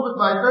go a little bit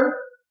weiter.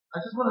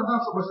 I just want to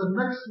announce that we're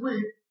next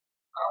week.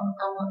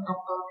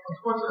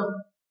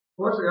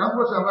 Unfortunately,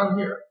 I'm not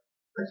here.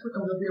 Next week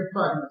I'm going to be in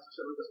Prague. That's the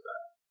show with this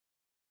guy.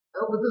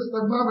 But this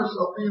time, Mamash,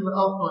 I'll be in the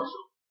Alpine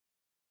show.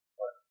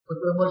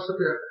 With the Moshe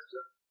Sefer.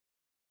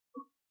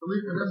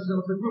 Believe me, this is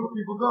with a group of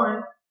people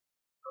going.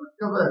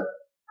 Go ahead.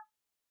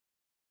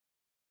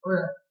 Oh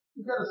yeah.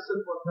 You gotta sit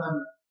one time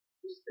and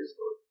just stay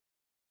still.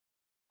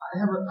 I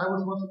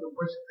was once with the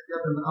Moshe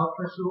together in the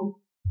Alpine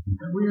show,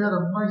 and we had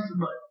a nice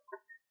night.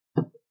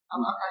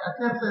 I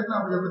can't say it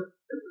now because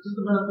it's just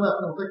a minute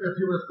left, and it'll take me a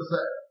few minutes to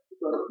say.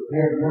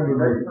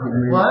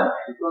 What?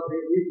 Because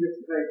we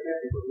just very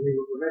technical. We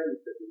were ready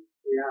to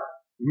yeah.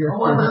 Yes,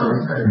 what the hell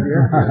is that? You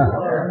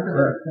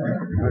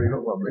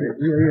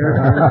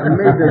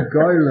made a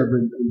goylem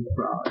in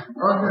Prague.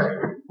 Okay.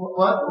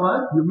 What?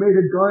 You made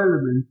a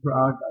goylem in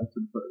Prague, I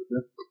suppose.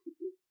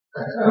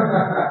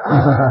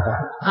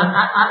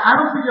 I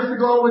don't think you have to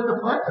go all the way to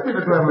Prague to be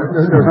the goylem.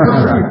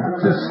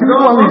 Just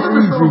small is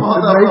easy to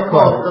make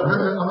one.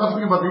 I'm not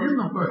thinking about the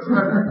Yidden first.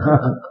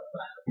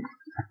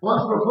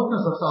 Once Rav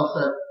Hutner Zatzal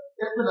said,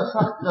 it's been a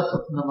soft lesson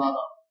from the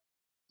Maharal.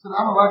 He said,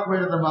 I'm a lot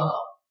greater than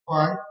Maharal.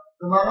 Why?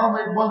 The Maharal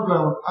made 1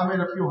 gram, I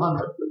made a few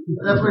hundred.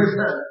 That's what he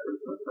said.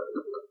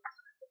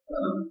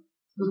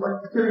 Just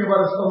like kidding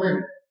about his own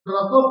name. But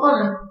I'm so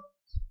funny.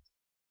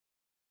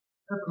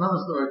 That's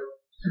another story.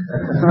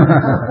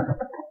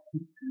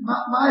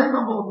 my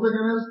humble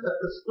opinion is that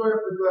the story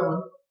of the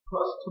Gremlin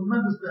caused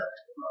tremendous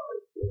damage.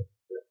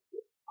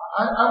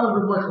 I was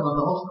with Michael on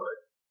the whole story.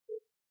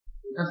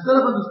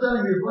 Instead of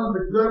understanding he's one of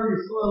the dirty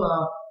soil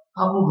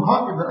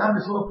Hamubhakim that Am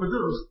Yisrael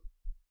produced,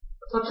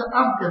 such an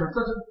Amkin,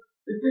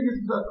 they think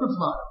it's a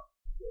Kutzma.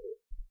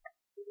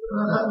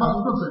 That's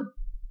much Kutzim.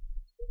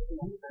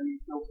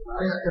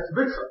 It's a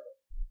big something.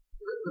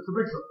 It's a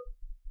big something.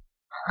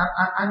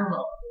 I don't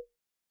know.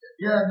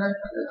 Yeah, I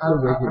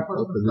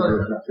first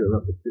studied that.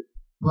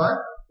 What?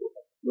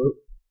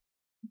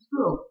 It's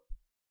true.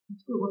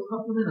 It's true. What's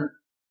up to me?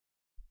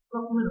 What's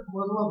up to me?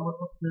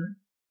 What's up to me?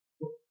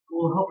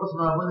 Will help us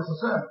in our avodas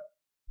Hashem.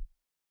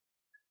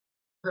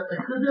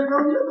 It could be a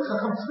girl here, but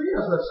Chacham Tzvi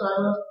has that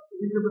Shaila,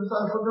 he could be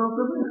decided for girl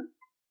to me.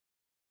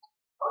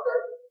 Okay.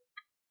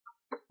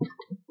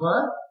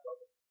 What?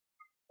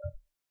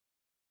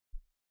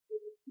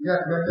 Yeah.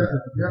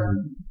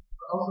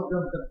 Also,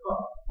 girl can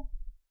talk.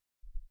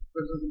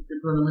 Which is a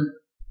tournament.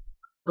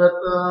 But,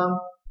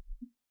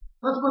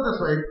 let's put it this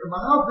way. The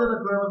Maharal did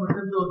a girl and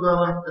didn't do a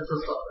girl, it's a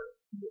suffix.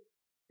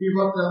 He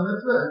wrote down Ner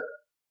Mitzvah.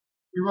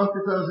 He wrote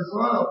the Torah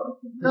Yisrael.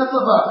 That's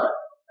about it.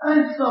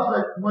 Ain't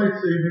suffix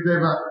moitzi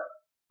midei matter.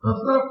 So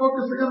instead of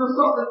focusing on the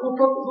suffix, we'll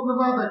focus on the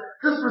matter.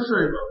 This for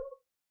sure, you know.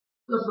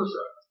 This for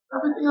sure.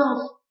 Everything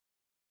else.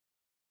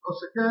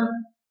 Osheken,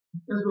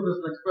 here's what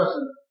is an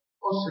expression.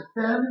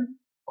 Osheken,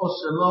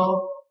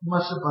 Oshelo,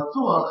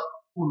 Mashebatuach,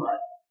 Ulai.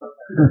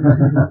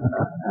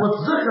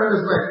 What Zikr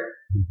is making.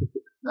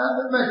 That's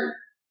it making.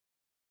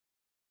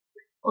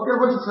 Okay,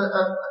 what you say?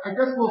 I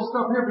guess we'll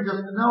stop here because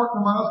now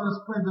the Maharal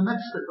is going to explain the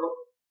next shtickle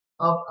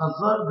of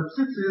Azar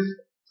B'tzitzis,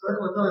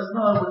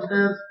 which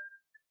is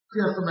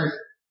Kriyas HaMesim.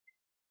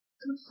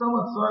 And if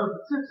someone Azar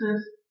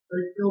B'tzitzis,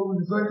 they will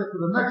resort to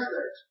the next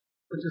stage,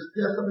 which is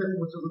Kriyas HaMesim,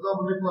 which is the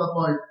double Miklat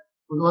Moed.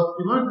 But what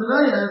we learned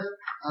today is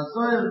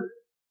Azar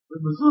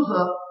with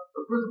mezuzah,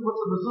 the person puts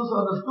a mezuzah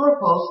on his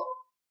doorpost,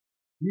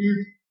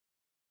 he's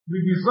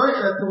resort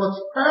to what's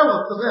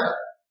parallel to that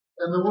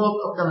in the world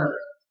of Gan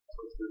Eden.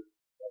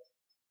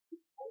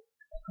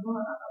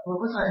 Well,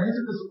 listen, I hate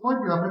to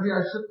disappoint you. Maybe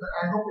I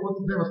hope it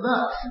wasn't name of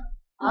that.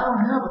 I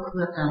don't have a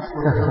clear answer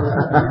for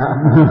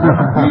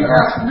what He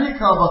asked me,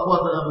 about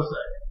what to ever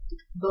say.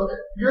 So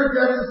your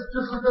guess is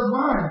just as good as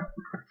mine.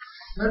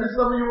 Maybe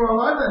some of you were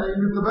alive then,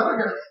 you used a better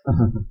guess.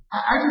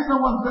 I just know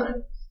one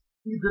thing.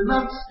 He did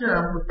not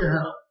scare him with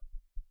Gehenna.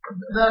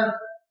 That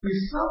he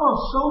somehow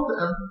showed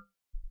to him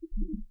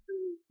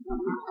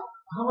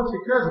how much he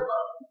cares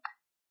about him.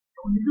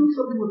 When you do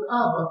something with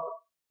Abba,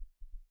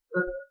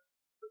 that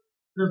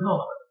there's no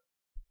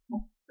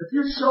limit. If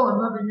you show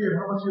another year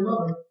how much you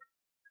love him,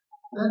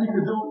 then you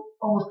can do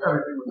almost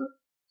everything with him.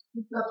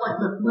 That's like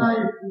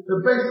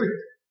the basic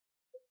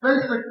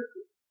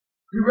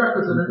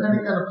prerequisite in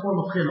any kind of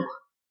form of chinuch.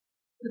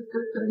 If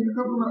you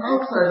come from an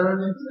outsider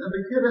and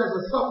the kid has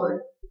a suffering,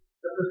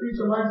 if the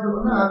teacher likes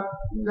him or not,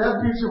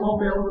 that teacher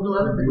won't be able to do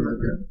anything with that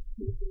kid.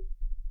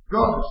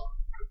 Gosh.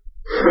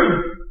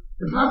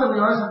 It's not that we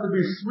always have to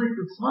be sweet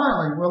and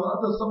smiling. Well,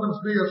 there's sometimes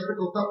be a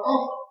shtickle tough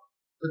also.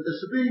 But there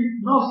should be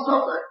no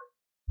suffix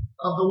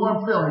of the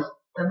warm feelings.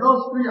 And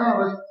those 3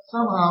 hours,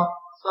 somehow,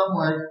 some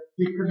way,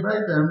 he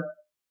conveyed them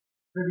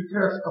that he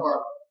cares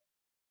about it.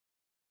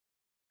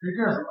 He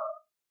cares about it.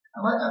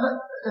 And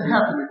it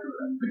had to be through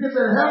that. Because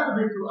it had to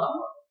be through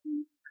Allah.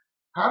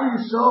 How do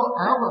you show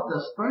Allah to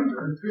a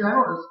stranger in 3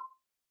 hours?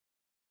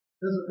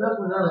 This is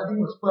definitely not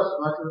an English question.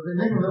 Like in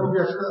England, it would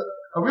be a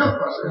real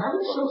question. How do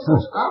you show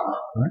such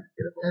Allah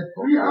in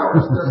 3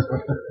 hours to a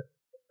stranger?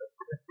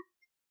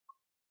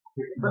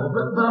 But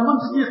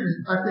amongst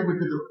students, I think we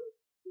could do it.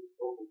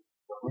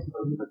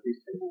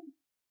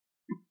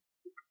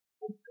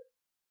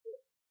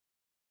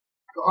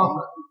 To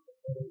offer.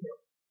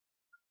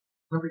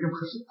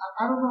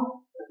 I don't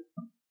know.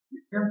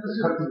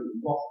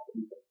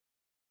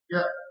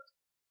 Yeah.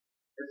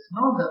 It's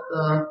known that,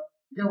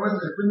 where's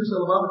it? I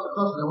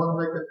want to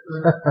make it,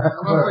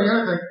 I'm not saying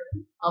anything.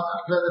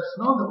 That it's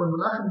known that when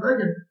Menachem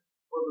Begin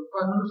was the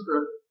Prime Minister,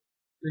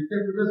 they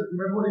came to visit.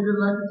 Remember what he did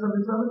in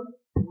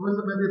 1977?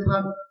 Maybe it's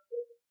not.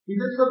 He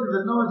did something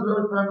that no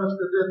Israeli Prime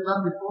Minister did, not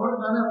before,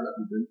 not after.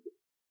 Before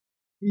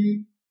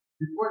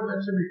he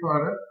met Jimmy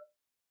Carter,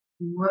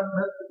 he met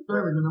the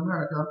Israelis in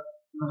America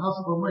in the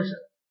house of Moshe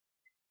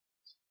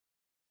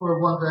for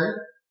one day.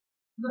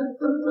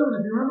 1977,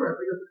 if you remember it,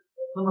 because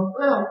when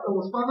Maharal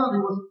was found out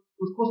he was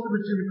supposed to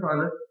meet Jimmy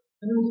Carter,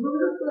 and he was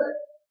really afraid.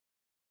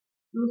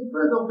 He was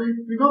afraid that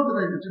we know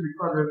today that Jimmy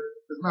Carter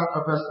is not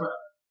our best friend.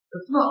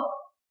 It's not.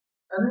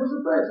 And he was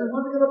afraid, so he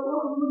wanted to get a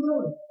problem from the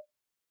building.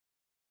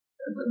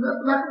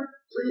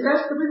 So he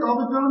asked to meet all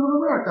the gentlemen in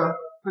America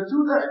for 2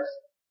 days.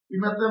 He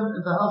met them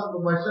in the house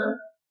of Moshe,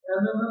 and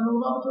then in the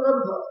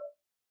Rebbe's house.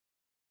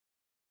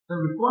 The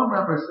Reform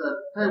Rabbi said,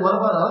 hey, what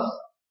about us?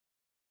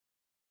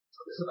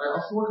 He said, I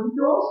also want to meet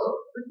you also.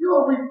 But you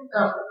will meet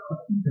after.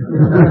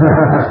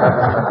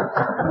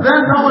 Then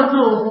no one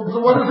knew,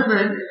 so what does it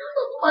mean?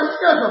 My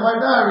schedule,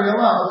 my diary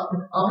allows.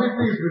 I'll meet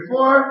these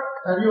before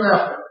and you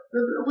after.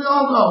 We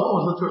all know what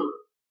was the truth.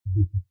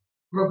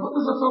 Rav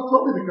Hutner Zatzal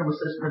told me the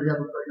conversation that he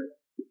had with Dayan.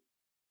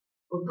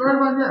 It was very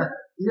long.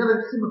 He had a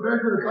very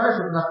good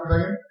advice with Nachman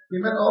Dayan. He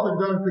met all the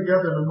Goyim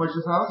together in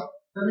Moshe's house.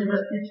 Then he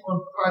met each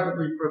one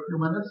privately for a few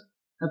minutes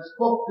and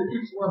spoke to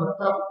each one a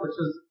topic which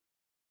is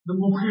the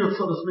mumchiyot,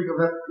 so to speak, of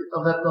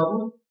that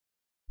double.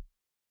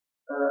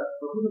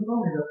 But who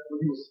told me that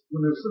when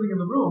they were sitting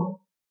in the room,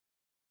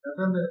 and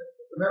then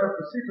the matter of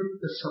procedure,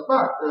 the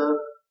Shabbat,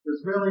 the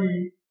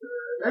Israeli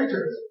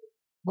agents,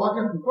 walk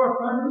in before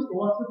Prime Minister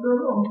walks into the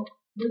room,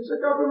 they check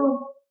out the room.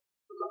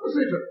 It's a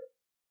procedure.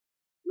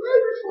 Way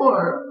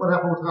before what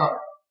happened with Rabbi.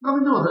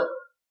 Nothing to do with it.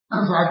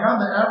 And so I found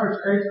the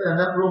average age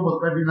in that room was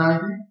maybe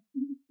 90.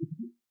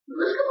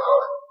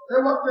 They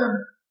walked in.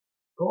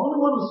 The only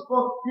one who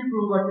spoke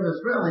Hebrew like an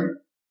Israeli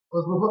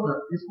was Rav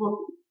Hutner. He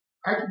spoke,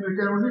 I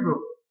communicated with Hebrew.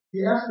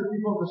 He asked the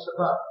people of the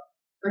Shabbat,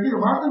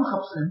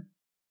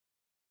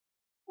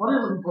 what are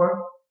you looking for?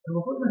 And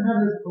Rav Hutner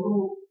had his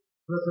little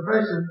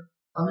reservation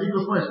on the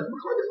Eagles' Moshe.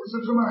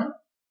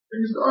 They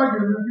used to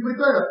argue and he would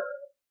tell you,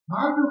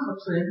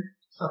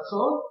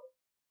 Satzot?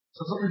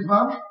 Satzot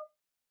Mizman?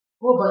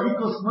 Oh, by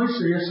Eagles'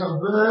 Moshe, yesh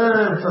harbe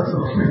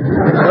Satzot.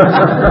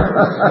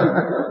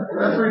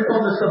 That's what he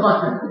told the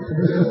Shabbat.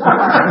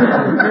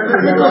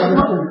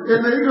 In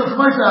the Eagles'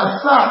 Moshe,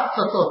 Asat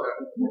Satzot.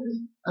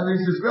 And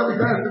these Israeli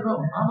guys said, no,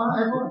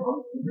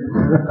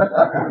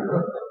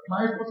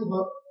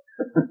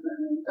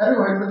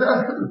 anyway, but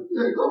that's,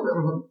 he told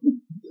everyone.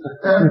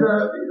 And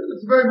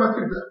it's very much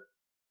like that.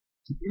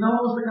 You know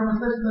what was the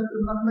conversation that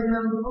was not making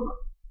out of the book?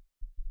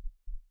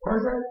 What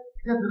is that?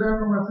 You get to there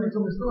when I think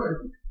so many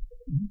stories.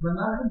 When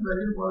Nachman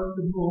Dayan wanted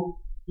to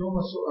move Yom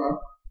HaShoah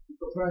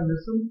to try and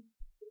listen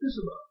to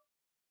Tisha.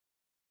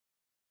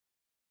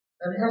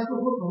 And he asked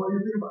Rav Hutner, what do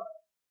you think about it?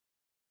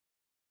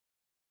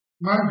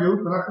 Mind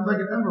you, Nachman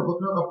Dayan and Rav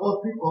Hutner are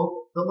both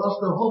people that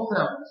lost their whole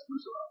families to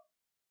Tisha.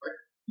 Like,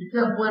 you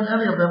can't blame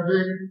any of them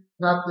being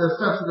not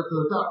sensitive to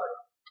the topic.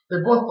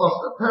 They both lost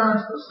their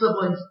parents, their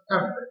siblings,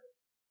 everything.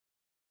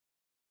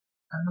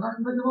 And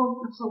Nachman Dayan, oh,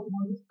 that's so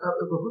funny.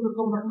 Rav Hutner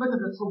told Nachman Dayan,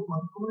 that's so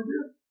funny. What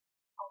idea?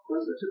 Of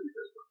course it should be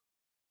this one.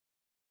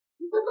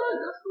 He said,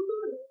 that's the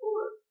day, of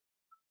course.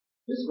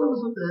 This one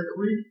is the day that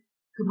we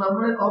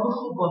commemorate all the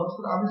churbanos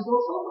that Am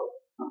Yisrael suffered.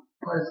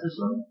 By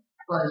Sishon,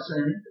 by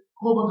Sheni,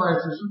 Churban by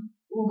Sishon,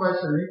 Churban by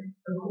Sheni,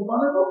 and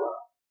Churban and Churban.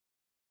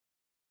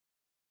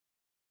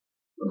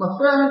 The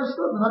Maharal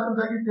understood that Nachman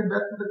Dayan came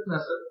back to the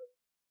Knesset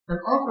and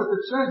offered to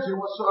change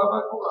Yom HaShoah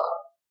Ba'Kurah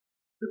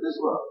to this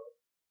world.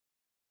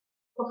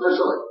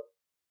 Officially.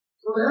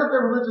 So they had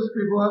their religious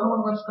people, I don't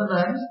want to mention their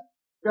names,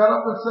 got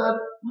up and said,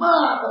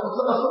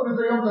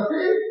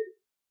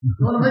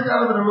 you want to make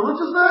out of it a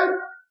religious day?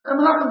 And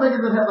Menachem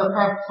Begin didn't have the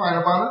time to fight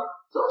about it.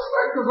 So it's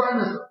straight to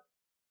Zionism.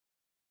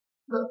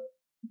 The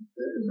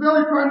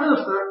Israeli Prime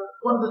Minister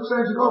wanted to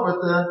change it over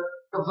to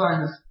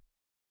Zionism.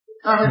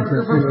 I mean,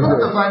 to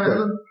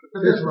Zionism to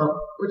Israel,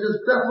 which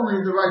is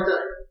definitely the right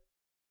day.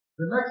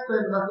 The next day,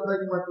 Menachem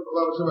Begin went to the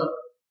Lav Shalom.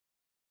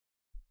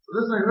 So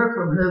this I heard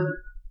from him.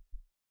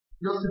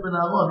 Yossi ben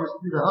Aaron used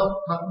to be the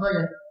help of Menachem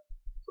Begin.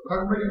 So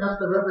Menachem Begin asked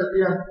the Rebbe at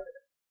the end,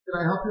 can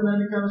I help you in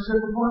any kind of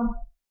shape or form?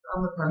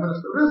 I'm the Prime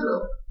Minister of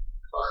Israel.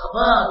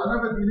 Chabad,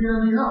 whenever you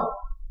need any help.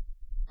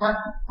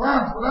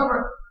 France,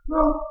 whatever.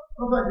 No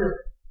thank you.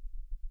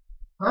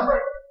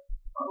 Nothing.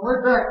 On the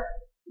way back,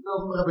 he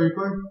tells me, Rabbi, you're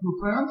going to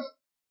France?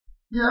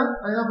 Yeah,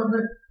 I have a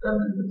bit, then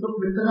it took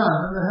me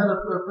Tehran, and the head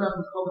of France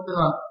was called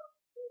Tehran.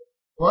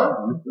 What?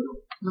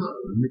 No.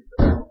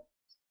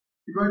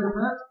 You're going to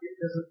France?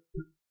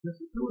 There's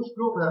a Jewish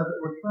group that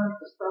we're trying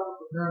to stop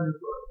the Ner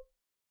Mitzvah.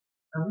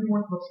 And we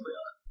want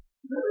Matzliach.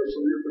 Maybe it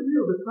should be for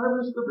you, the Prime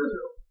Minister of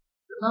Israel.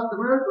 Not the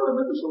miracle,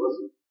 and maybe she'll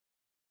listen.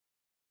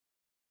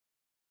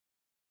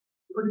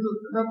 But he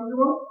says, that's what you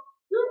want?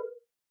 Yeah.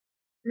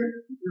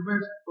 You may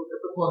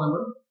get the phone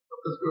number of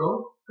this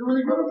girl, and when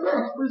you go to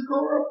France, please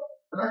call her up.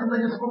 And I can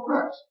make it spoke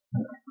French.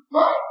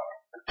 Fine.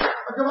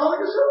 I can only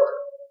get Shiur.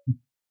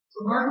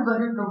 So Menachem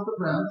Begin comes to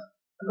France,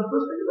 and the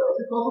first thing he does,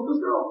 he calls up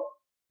this girl.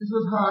 He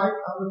says, hi,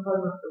 I'm the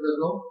Prime Minister of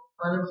Israel.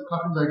 My name is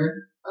Menachem Begin.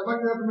 I'd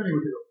like to have a meeting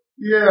with you.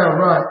 Yeah,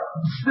 right.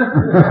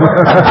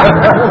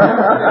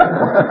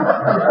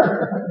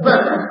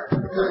 But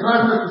the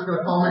Prime Minister's going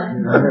to call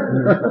me.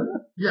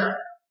 Yeah.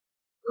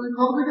 So he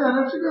calls me again,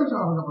 and she goes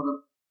on with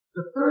him.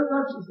 The third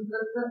time she said,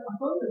 I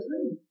thought it was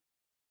me.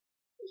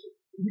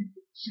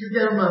 She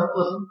gave him a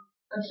listen,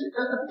 and she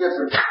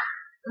gets her.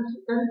 And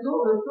he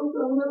told her, don't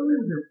go, I want to meet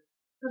with you.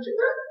 And she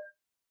did.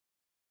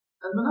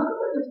 And Menachem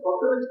Begin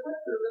spoke to her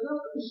expected, and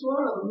after the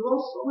Shoah, we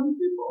lost so many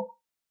people.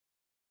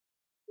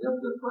 We have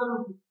to try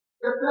to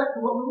get back to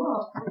what we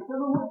lost. We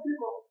never want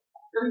people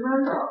getting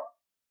married out.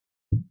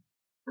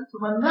 And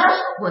from a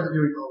national point of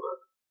view, he told her,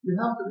 you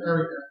have to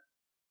marry her.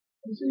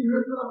 And she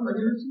heard Menachem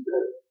Begin, and she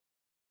did.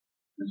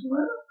 And she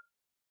went up.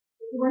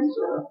 She went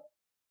to her.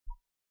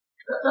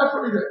 That's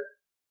what he did.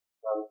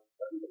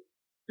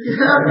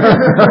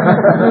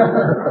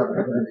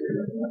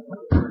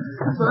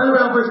 So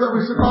anyway,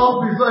 we should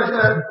all be like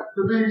that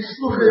to be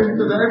shluchim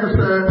to the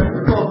Eibusher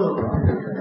to call them.